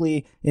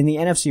 Basically, in the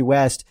NFC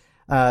West,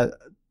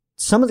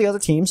 some of the other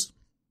teams,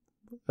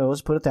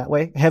 let's put it that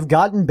way, have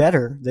gotten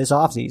better this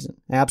offseason.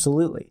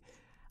 Absolutely.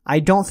 I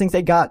don't think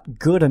they got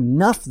good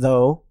enough,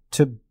 though,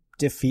 to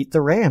defeat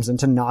the Rams and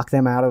to knock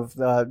them out of,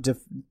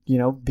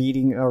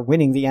 beating or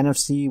winning the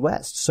NFC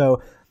West.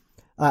 So,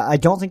 I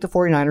don't think the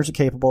 49ers are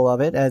capable of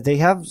it. They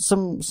have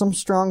some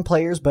strong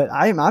players, but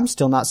I'm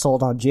still not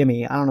sold on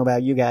Jimmy. I don't know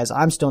about you guys.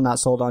 I'm still not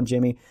sold on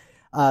Jimmy.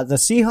 The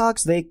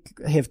Seahawks, they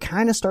have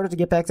kind of started to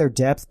get back their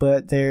depth,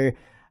 but their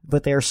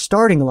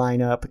starting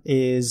lineup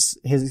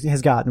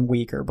has gotten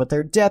weaker, but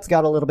their depth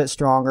got a little bit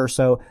stronger.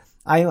 So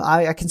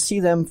I can see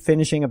them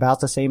finishing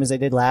about the same as they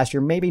did last year.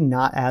 Maybe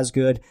not as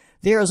good.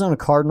 The Arizona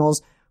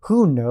Cardinals,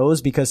 who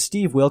knows? Because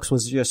Steve Wilkes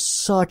was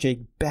just such a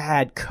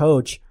bad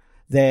coach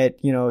that,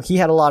 he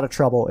had a lot of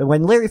trouble. And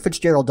when Larry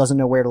Fitzgerald doesn't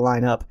know where to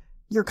line up,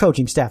 your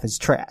coaching staff is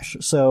trash.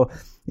 So,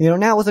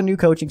 now with a new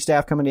coaching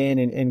staff coming in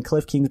and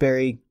Cliff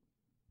Kingsbury,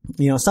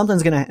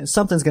 something's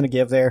gonna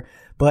give there.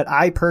 But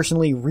I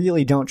personally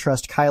really don't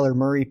trust Kyler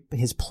Murray.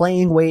 His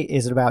playing weight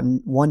is at about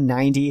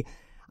 190.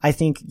 I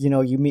think,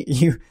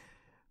 you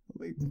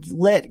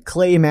let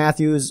Clay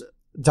Matthews,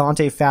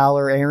 Dante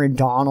Fowler, Aaron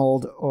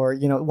Donald, or,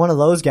 one of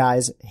those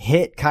guys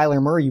hit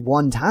Kyler Murray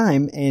one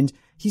time and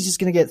he's just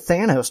going to get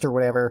Thanos or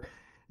whatever.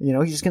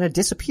 He's just going to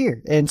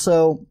disappear. And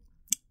so,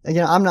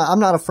 I'm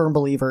not a firm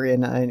believer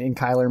in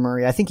Kyler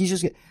Murray. I think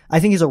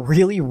he's a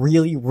really,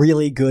 really,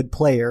 really good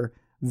player.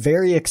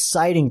 Very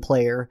exciting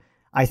player.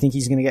 I think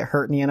he's going to get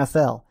hurt in the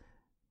NFL.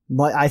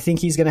 But I think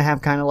he's going to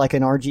have kind of like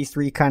an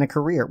RG3 kind of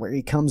career where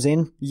he comes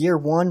in year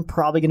one,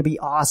 probably going to be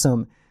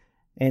awesome.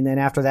 And then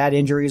after that,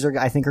 injuries are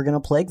going to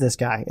plague this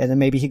guy. And then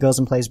maybe he goes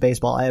and plays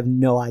baseball. I have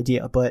no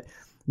idea. But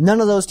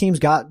none of those teams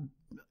got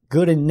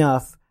good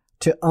enough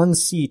to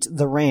unseat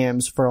the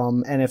Rams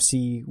from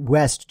NFC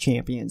West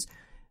champions.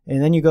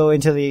 And then you go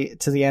into the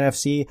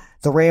NFC.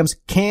 The Rams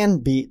can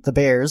beat the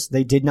Bears.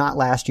 They did not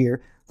last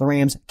year. The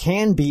Rams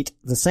can beat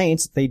the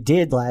Saints. They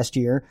did last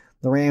year.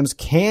 The Rams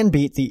can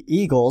beat the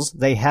Eagles.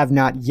 They have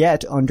not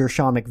yet under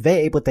Sean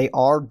McVay, but they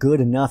are good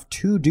enough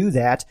to do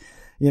that.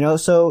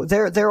 So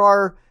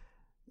the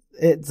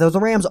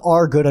Rams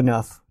are good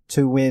enough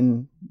to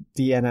win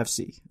the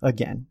NFC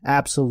again.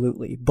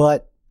 Absolutely.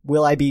 But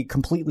will I be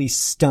completely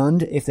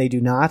stunned if they do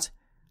not?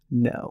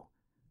 No.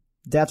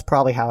 That's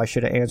probably how I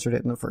should have answered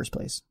it in the first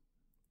place.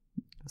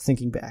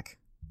 Thinking back.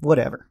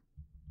 Whatever.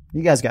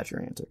 You guys got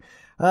your answer.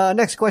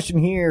 Next question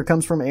here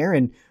comes from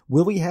Aaron.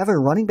 Will we have a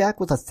running back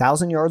with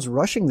 1,000 yards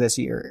rushing this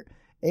year?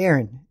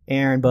 Aaron,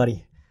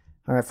 buddy.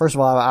 All right, first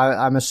of all,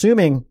 I'm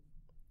assuming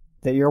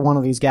that you're one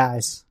of these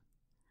guys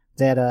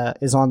that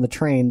is on the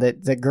train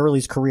that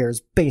Gurley's career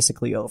is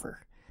basically over.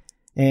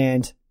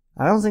 And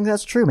I don't think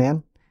that's true,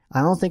 man.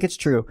 I don't think it's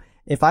true.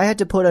 If I had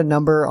to put a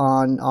number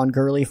on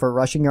Gurley for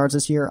rushing yards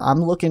this year,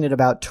 I'm looking at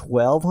about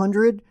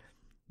 1,200.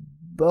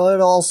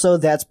 But also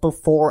that's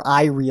before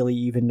I really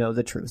even know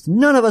the truth.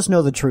 None of us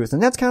know the truth.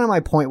 And that's kind of my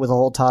point with the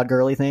whole Todd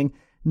Gurley thing.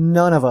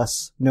 None of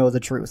us know the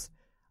truth.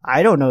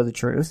 I don't know the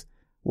truth.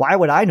 Why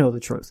would I know the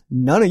truth?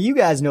 None of you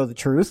guys know the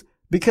truth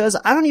because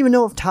I don't even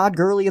know if Todd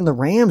Gurley and the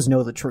Rams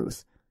know the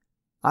truth.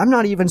 I'm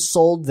not even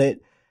sold that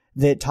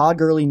Todd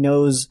Gurley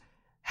knows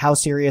how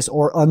serious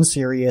or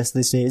unserious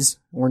this is,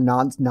 or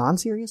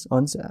non-serious? I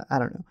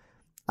don't know.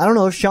 I don't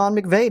know if Sean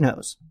McVay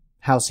knows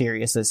how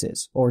serious this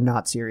is or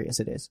not serious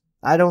it is.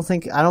 I don't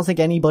think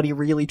anybody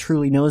really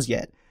truly knows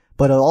yet.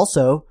 But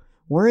also,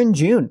 we're in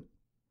June.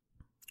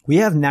 We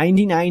have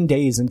 99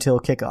 days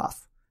until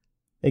kickoff.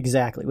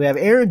 Exactly. We have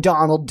Aaron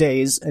Donald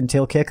days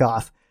until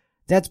kickoff.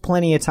 That's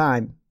plenty of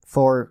time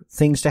for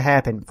things to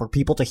happen, for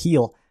people to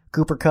heal.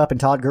 Cooper Kupp and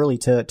Todd Gurley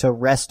to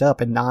rest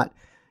up and not,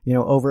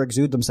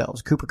 over-exude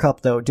themselves. Cooper Kupp,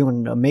 though,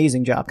 doing an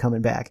amazing job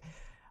coming back.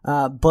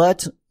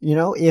 But,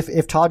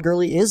 if Todd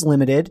Gurley is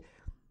limited,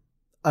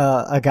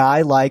 a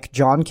guy like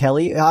John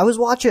Kelly. I was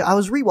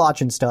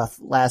rewatching stuff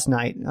last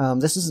night.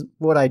 This is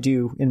what I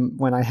do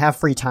when I have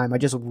free time. I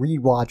just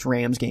rewatch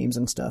Rams games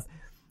and stuff.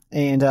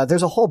 And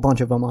there's a whole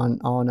bunch of them on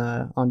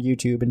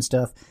YouTube and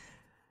stuff.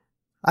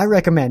 I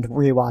recommend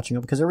rewatching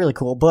them because they're really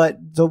cool. But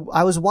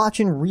I was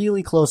watching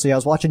really closely. I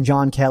was watching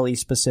John Kelly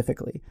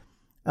specifically.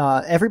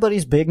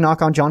 Everybody's big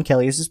knock on John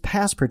Kelly is his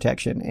pass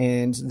protection,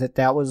 and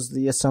that was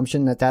the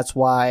assumption that's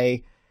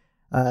why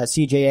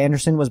C.J.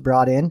 Anderson was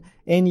brought in.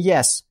 And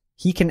yes,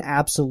 he can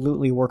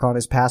absolutely work on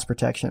his pass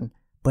protection,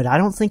 but I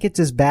don't think it's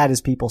as bad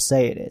as people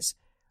say it is.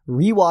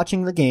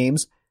 Rewatching the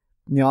games,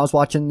 I was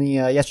watching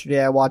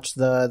yesterday I watched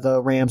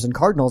the Rams and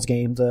Cardinals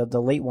game,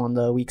 the late one,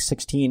 the week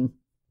 16,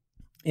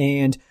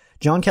 and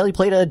John Kelly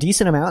played a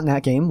decent amount in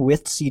that game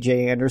with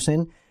C.J.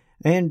 Anderson,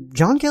 and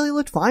John Kelly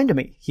looked fine to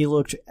me. He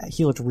looked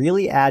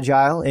really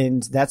agile,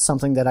 and that's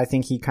something that I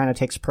think he kind of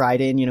takes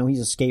pride in.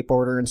 He's a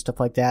skateboarder and stuff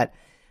like that.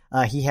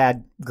 He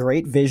had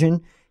great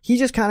vision. He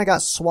just kind of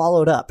got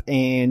swallowed up,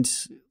 and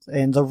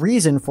the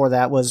reason for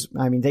that was,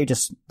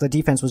 the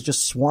defense was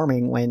just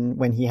swarming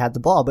when he had the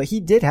ball, but he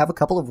did have a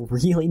couple of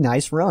really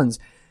nice runs.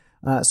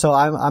 So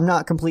I'm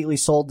not completely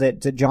sold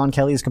that John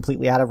Kelly is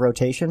completely out of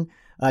rotation.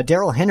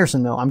 Darrell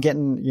Henderson, though,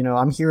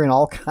 I'm hearing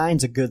all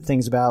kinds of good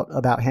things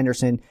about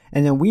Henderson,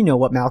 and then we know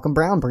what Malcolm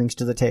Brown brings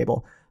to the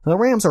table. The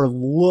Rams are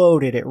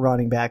loaded at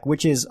running back,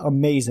 which is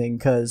amazing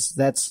because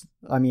that's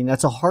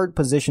a hard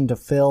position to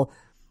fill.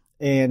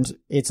 And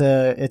it's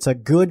a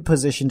good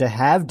position to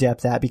have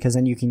depth at because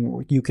then you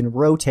can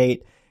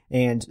rotate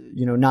and,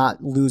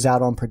 not lose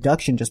out on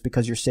production just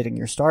because you're sitting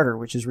your starter,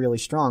 which is really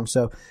strong.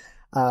 So,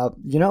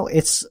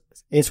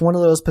 it's one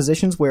of those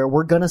positions where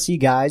we're going to see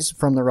guys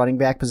from the running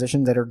back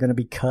position that are going to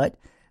be cut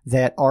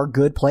that are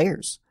good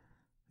players.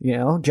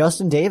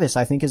 Justin Davis,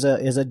 I think is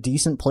a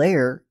decent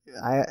player.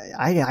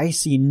 I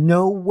see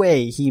no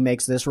way he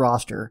makes this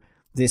roster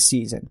this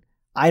season.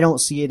 I don't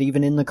see it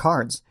even in the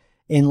cards.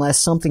 Unless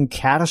something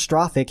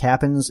catastrophic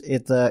happens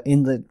in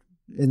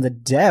the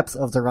depth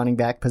of the running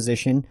back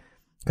position,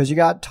 because you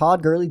got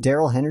Todd Gurley,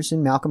 Darrell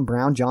Henderson, Malcolm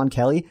Brown, John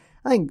Kelly.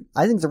 I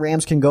think the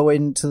Rams can go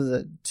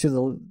into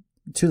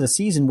the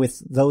season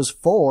with those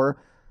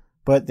four,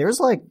 but there's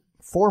like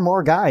four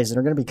more guys that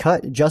are going to be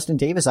cut. Justin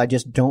Davis, I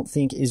just don't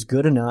think is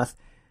good enough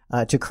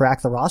to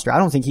crack the roster. I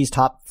don't think he's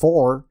top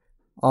 4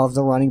 of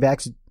the running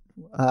backs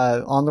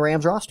on the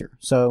Rams roster.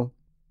 So,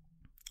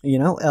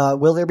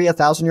 will there be a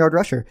 1,000-yard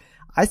rusher?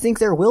 I think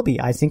there will be.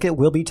 I think it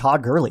will be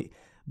Todd Gurley.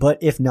 But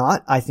if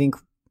not, I think,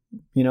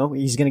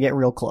 he's going to get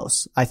real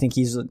close. I think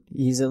he's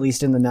at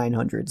least in the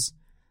 900s.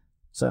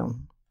 So,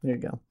 there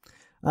you go.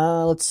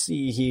 Let's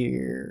see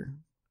here.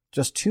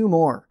 Just 2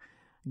 more.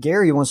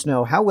 Gary wants to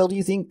know, how well do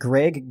you think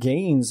Greg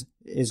Gaines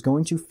is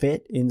going to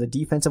fit in the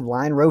defensive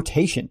line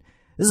rotation?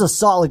 This is a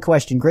solid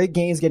question. Greg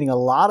Gaines getting a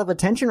lot of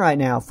attention right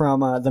now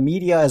from the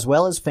media as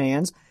well as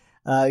fans.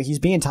 He's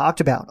being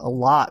talked about a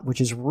lot, which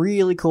is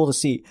really cool to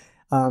see.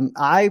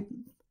 I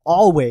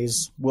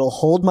always will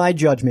hold my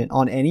judgment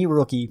on any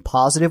rookie,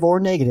 positive or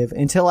negative,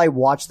 until I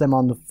watch them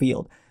on the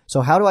field.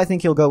 So how do I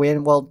think he'll go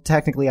in? Well,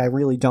 technically, I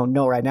really don't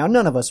know right now.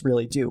 None of us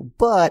really do.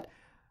 But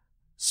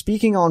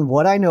speaking on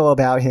what I know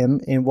about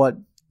him and what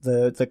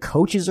the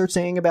coaches are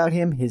saying about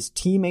him, his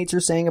teammates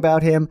are saying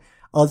about him,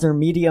 other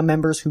media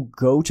members who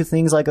go to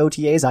things like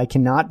OTAs. I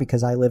cannot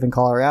because I live in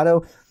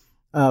Colorado.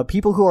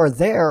 People who are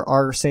there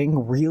are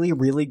saying really,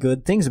 really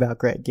good things about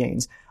Greg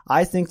Gaines.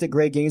 I think that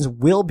Greg Gaines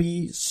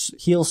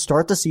he'll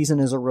start the season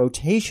as a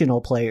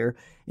rotational player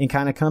and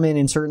kind of come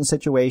in certain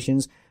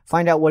situations,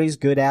 find out what he's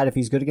good at. If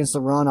he's good against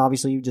the run,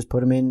 obviously you just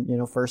put him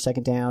in, first,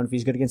 second down. If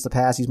he's good against the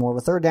pass, he's more of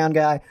a third down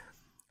guy.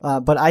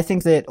 But I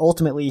think that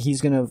ultimately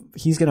he's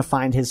gonna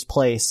find his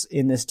place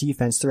in this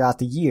defense throughout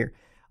the year.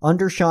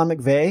 Under Sean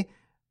McVay,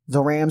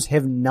 the Rams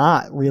have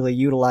not really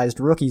utilized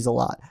rookies a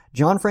lot.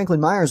 John Franklin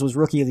Myers was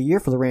Rookie of the Year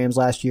for the Rams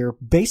last year,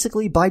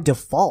 basically by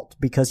default,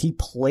 because he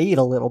played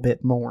a little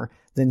bit more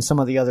than some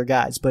of the other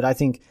guys. But I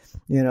think,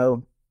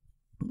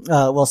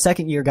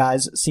 second-year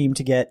guys seem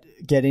to get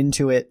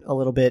into it a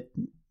little bit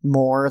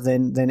more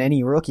than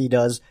any rookie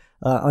does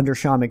under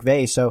Sean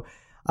McVay. So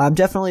I'm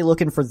definitely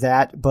looking for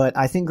that. But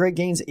I think Greg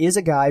Gaines is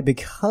a guy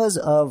because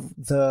of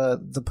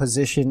the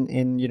position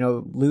in,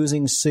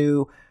 losing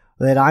Sue,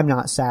 that I'm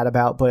not sad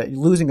about, but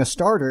losing a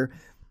starter,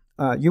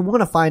 you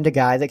want to find a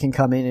guy that can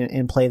come in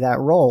and play that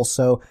role.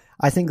 So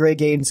I think Greg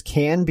Gaines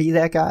can be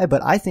that guy,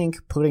 but I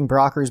think putting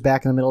Brockers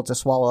back in the middle to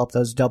swallow up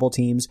those double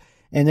teams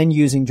and then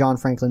using John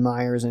Franklin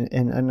Myers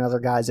and other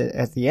guys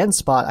at the end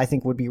spot, I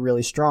think would be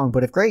really strong.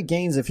 But if Greg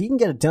Gaines, if he can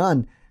get it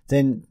done,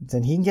 then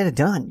he can get it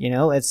done.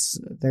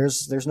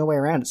 There's no way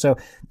around it. So,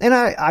 and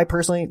I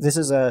personally, this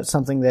is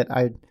something that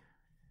I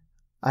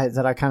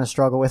kind of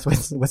struggle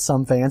with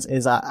some fans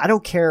is I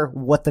don't care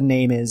what the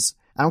name is.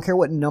 I don't care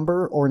what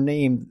number or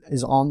name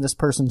is on this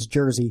person's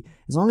jersey.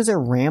 As long as they're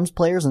Rams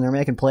players and they're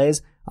making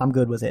plays, I'm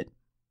good with it.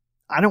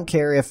 I don't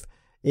care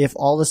if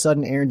all of a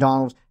sudden Aaron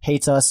Donald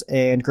hates us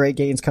and Greg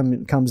Gaines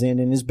comes in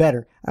and is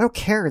better. I don't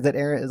care that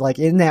Aaron, like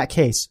in that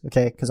case,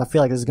 okay, because I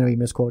feel like this is going to be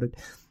misquoted.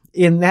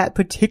 In that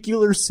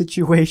particular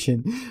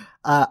situation,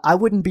 I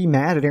wouldn't be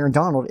mad at Aaron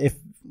Donald if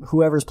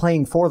whoever's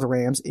playing for the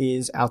Rams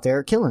is out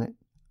there killing it.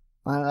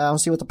 I don't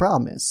see what the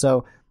problem is.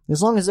 So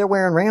as long as they're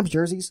wearing Rams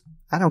jerseys,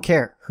 I don't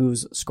care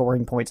who's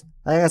scoring points.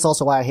 I think that's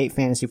also why I hate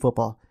fantasy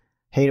football.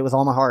 Hate it with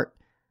all my heart.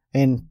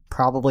 And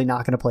probably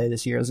not going to play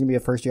this year. It's going to be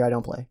the first year I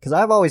don't play. Because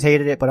I've always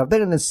hated it, but I've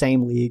been in the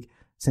same league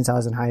since I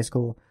was in high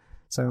school.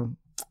 So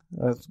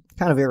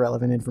kind of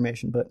irrelevant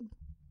information.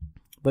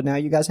 But now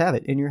you guys have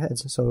it in your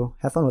heads. So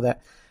have fun with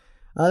that.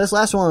 This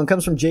last one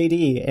comes from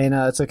JD. And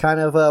it's a kind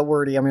of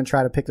wordy. I'm going to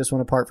try to pick this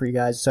one apart for you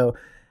guys. So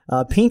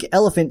pink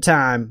elephant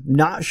time.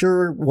 Not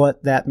sure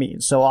what that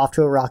means. So off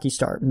to a rocky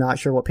start. Not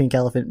sure what pink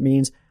elephant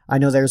means. I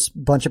know there's a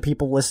bunch of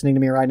people listening to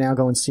me right now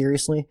going,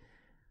 seriously?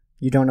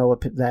 You don't know what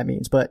that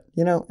means, but,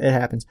 it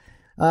happens.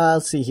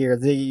 Let's see here.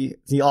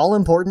 The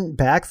all-important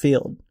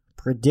backfield.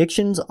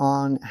 Predictions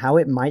on how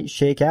it might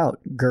shake out.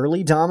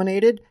 Gurley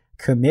dominated?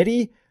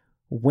 Committee?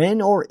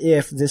 When or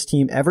if this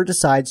team ever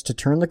decides to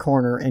turn the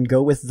corner and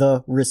go with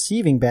the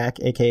receiving back,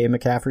 aka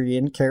McCaffrey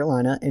in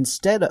Carolina,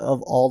 instead of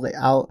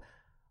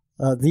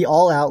the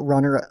all-out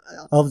runner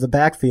of the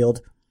backfield,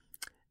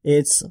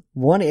 it's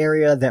one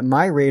area that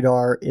my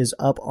radar is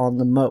up on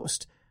the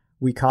most.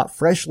 We caught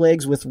fresh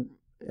legs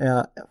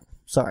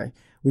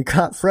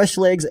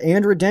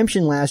and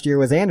redemption last year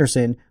with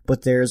Anderson,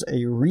 but there's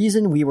a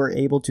reason we were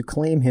able to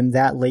claim him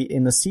that late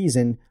in the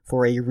season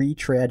for a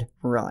retread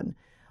run.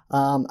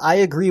 I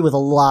agree with a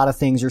lot of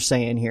things you're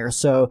saying here.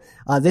 So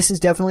this is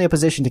definitely a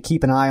position to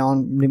keep an eye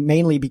on,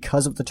 mainly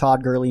because of the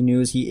Todd Gurley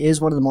news. He is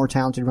one of the more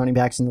talented running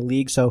backs in the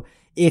league, so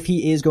if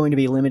he is going to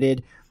be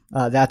limited,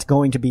 that's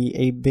going to be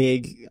a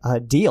big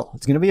deal.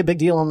 It's going to be a big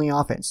deal on the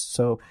offense.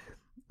 So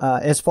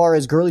as far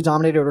as Gurley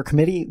dominated or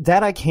committee,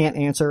 that I can't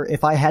answer.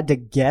 If I had to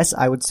guess,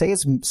 I would say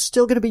it's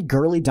still going to be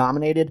Gurley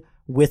dominated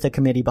with a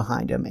committee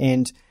behind him.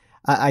 And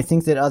I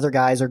think that other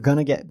guys are going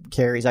to get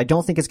carries. I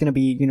don't think it's going to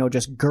be,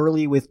 just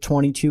Gurley with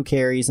 22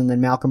 carries and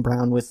then Malcolm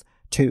Brown with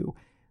 2.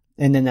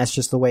 And then that's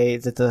just the way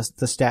that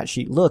the stat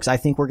sheet looks. I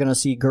think we're going to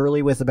see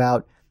Gurley with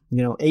about,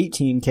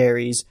 18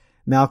 carries,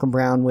 Malcolm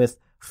Brown with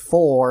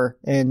 4,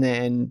 and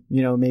then,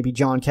 maybe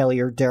John Kelly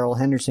or Darrell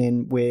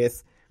Henderson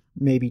with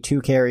maybe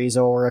 2 carries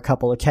or a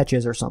couple of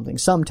catches or something,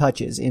 some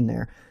touches in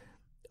there.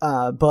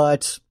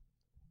 But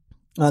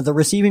the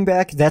receiving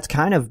back, that's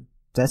kind of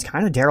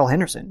Darrell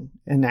Henderson.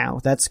 And now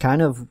that's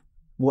kind of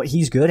what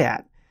he's good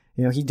at.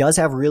 He does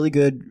have really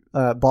good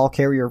ball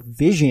carrier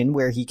vision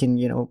where he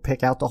can,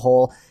 pick out the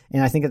hole.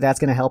 And I think that that's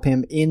going to help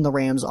him in the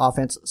Rams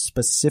offense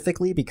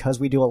specifically because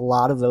we do a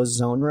lot of those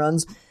zone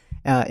runs.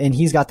 And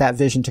he's got that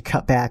vision to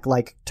cut back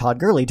like Todd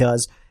Gurley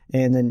does.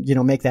 And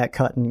then, make that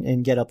cut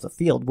and get up the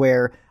field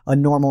where a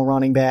normal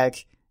running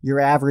back, your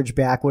average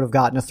back would have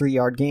gotten a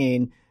 3-yard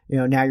gain.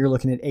 Now you're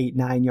looking at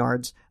 8-9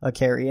 yards a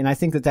carry. And I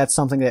think that that's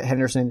something that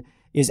Henderson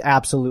is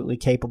absolutely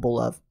capable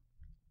of.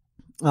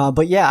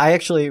 But yeah, I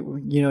actually,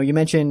 you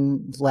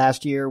mentioned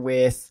last year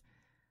with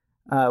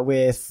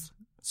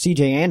CJ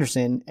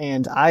Anderson,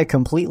 and I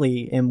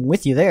completely am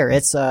with you there.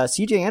 It's,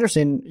 CJ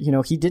Anderson,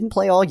 he didn't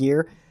play all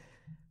year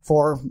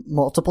for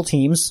multiple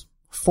teams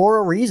for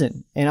a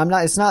reason. And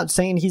it's not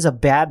saying he's a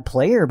bad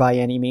player by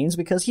any means,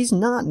 because he's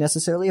not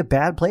necessarily a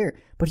bad player,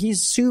 but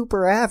he's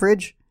super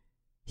average.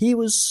 He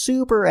was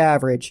super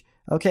average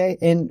Okay,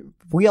 and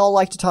we all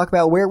like to talk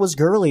about where was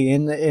Gurley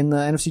in the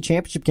NFC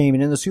Championship game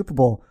and in the Super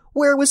Bowl.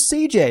 Where was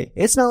CJ?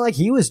 It's not like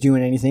he was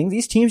doing anything.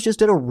 These teams just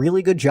did a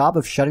really good job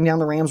of shutting down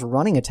the Rams'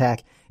 running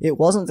attack. It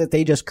wasn't that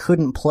they just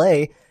couldn't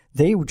play.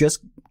 They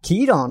just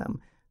keyed on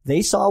him.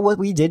 They saw what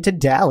we did to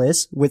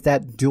Dallas with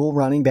that dual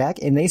running back,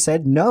 and they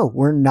said, no,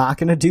 we're not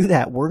going to do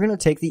that. We're going to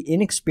take the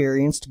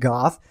inexperienced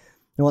Goff.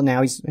 Well,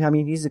 now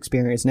he's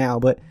experienced now,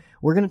 but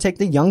we're going to take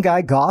the young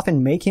guy Goff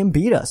and make him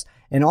beat us.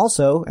 And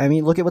also,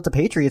 look at what the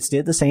Patriots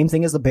did, the same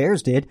thing as the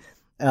Bears did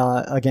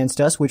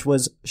against us, which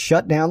was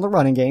shut down the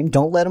running game,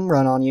 don't let them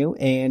run on you,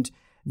 and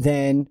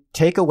then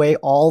take away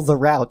all the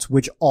routes,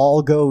 which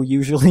all go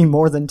usually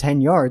more than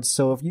 10 yards.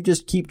 So if you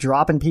just keep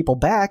dropping people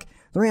back,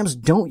 the Rams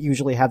don't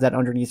usually have that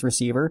underneath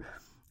receiver,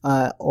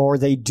 or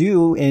they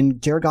do,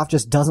 and Jared Goff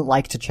just doesn't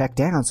like to check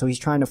down, so he's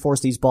trying to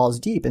force these balls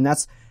deep, and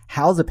that's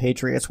how the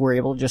Patriots were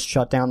able to just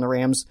shut down the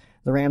Rams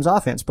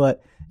offense.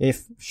 But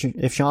if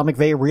Sean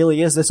McVay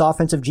really is this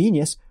offensive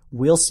genius,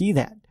 we'll see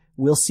that.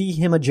 We'll see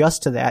him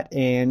adjust to that,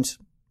 and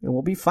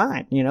we'll be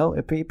fine.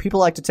 People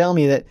like to tell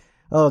me that,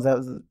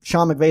 the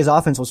Sean McVay's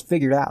offense was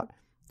figured out.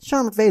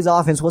 Sean McVay's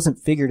offense wasn't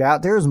figured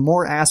out. There's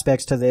more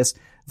aspects to this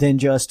than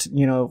just,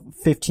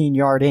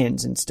 15-yard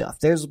ends and stuff.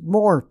 There's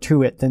more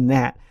to it than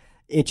that.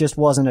 It just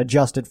wasn't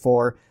adjusted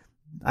for.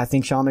 I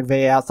think Sean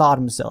McVay outthought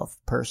himself,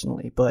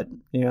 personally, but,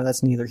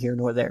 that's neither here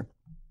nor there.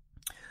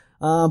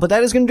 But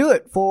that is going to do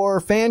it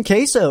for Fan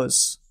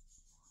Quesos.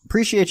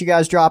 Appreciate you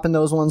guys dropping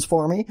those ones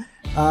for me.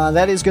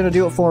 That is going to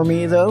do it for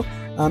me, though.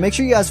 Make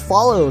sure you guys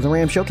follow the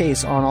Ram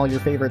Showcase on all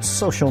your favorite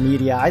social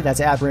media. That's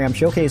at Ram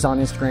Showcase on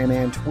Instagram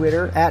and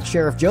Twitter, at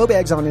Sheriff Joe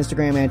Bags on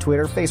Instagram and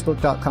Twitter,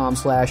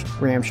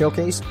 Facebook.com/Ram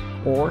Showcase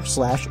or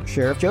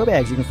 /Sheriff Joe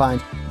Bags. You can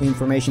find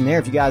information there.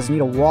 If you guys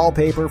need a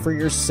wallpaper for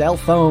your cell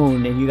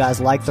phone and you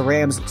guys like the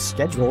Rams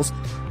schedules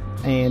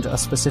and a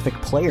specific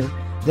player,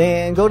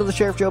 then go to the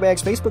Sheriff Joe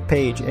Bags Facebook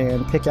page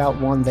and pick out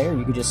one there.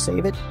 You can just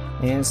save it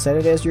and set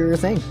it as your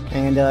thing.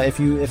 And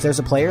if there's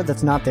a player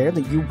that's not there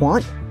that you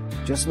want,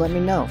 just let me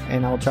know,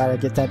 and I'll try to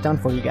get that done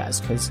for you guys,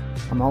 because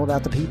I'm all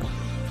about the people,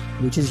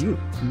 which is you.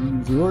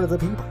 You are the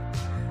people.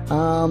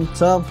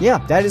 So, yeah,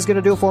 that is going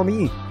to do it for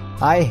me.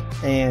 I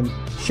am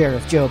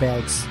Sheriff Joe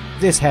Bags.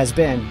 This has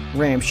been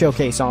Ram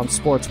Showcase on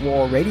Sports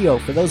War Radio.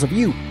 For those of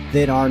you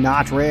that are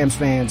not Rams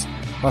fans,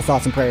 our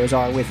thoughts and prayers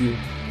are with you.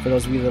 For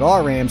those of you that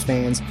are Rams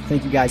fans,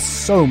 thank you guys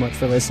so much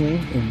for listening,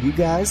 and you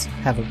guys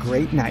have a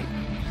great night.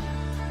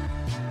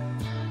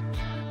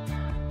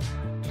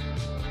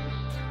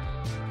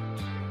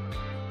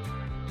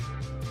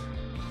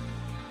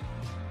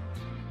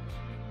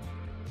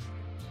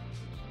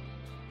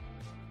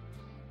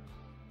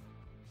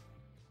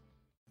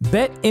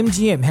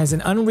 BetMGM has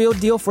an unreal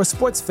deal for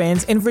sports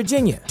fans in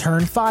Virginia.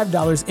 Turn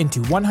 $5 into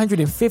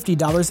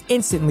 $150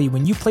 instantly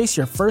when you place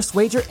your first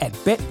wager at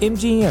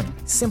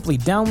BetMGM. Simply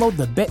download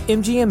the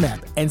BetMGM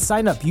app and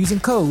sign up using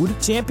code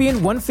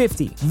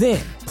Champion150. Then,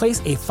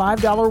 place a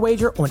 $5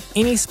 wager on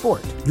any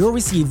sport. You'll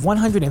receive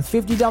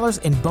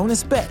 $150 in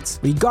bonus bets,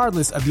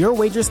 regardless of your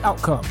wager's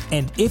outcome.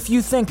 And if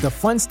you think the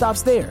fun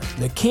stops there,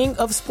 the king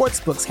of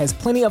sportsbooks has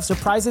plenty of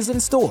surprises in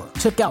store.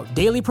 Check out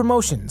daily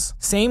promotions,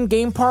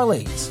 same-game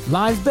parlays,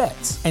 live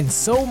bets, and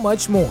so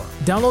much more.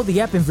 Download the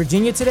app in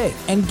Virginia today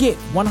and get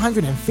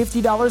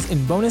 $150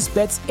 in bonus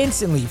bets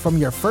instantly from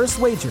your first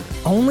wager.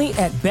 Only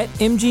at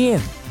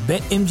BetMGM.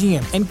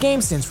 BetMGM and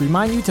GameSense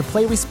remind you to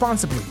play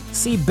responsibly.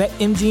 See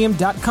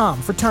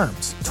BetMGM.com for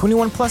terms.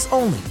 21 plus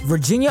only.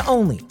 Virginia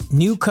only.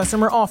 New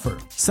customer offer.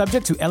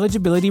 Subject to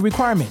eligibility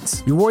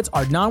requirements. Rewards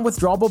are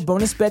non-withdrawable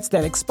bonus bets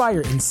that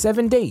expire in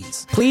 7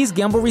 days. Please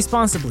gamble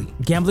responsibly.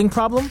 Gambling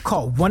problem?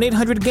 Call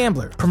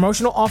 1-800-GAMBLER.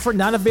 Promotional offer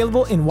not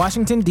available in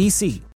Washington, D.C.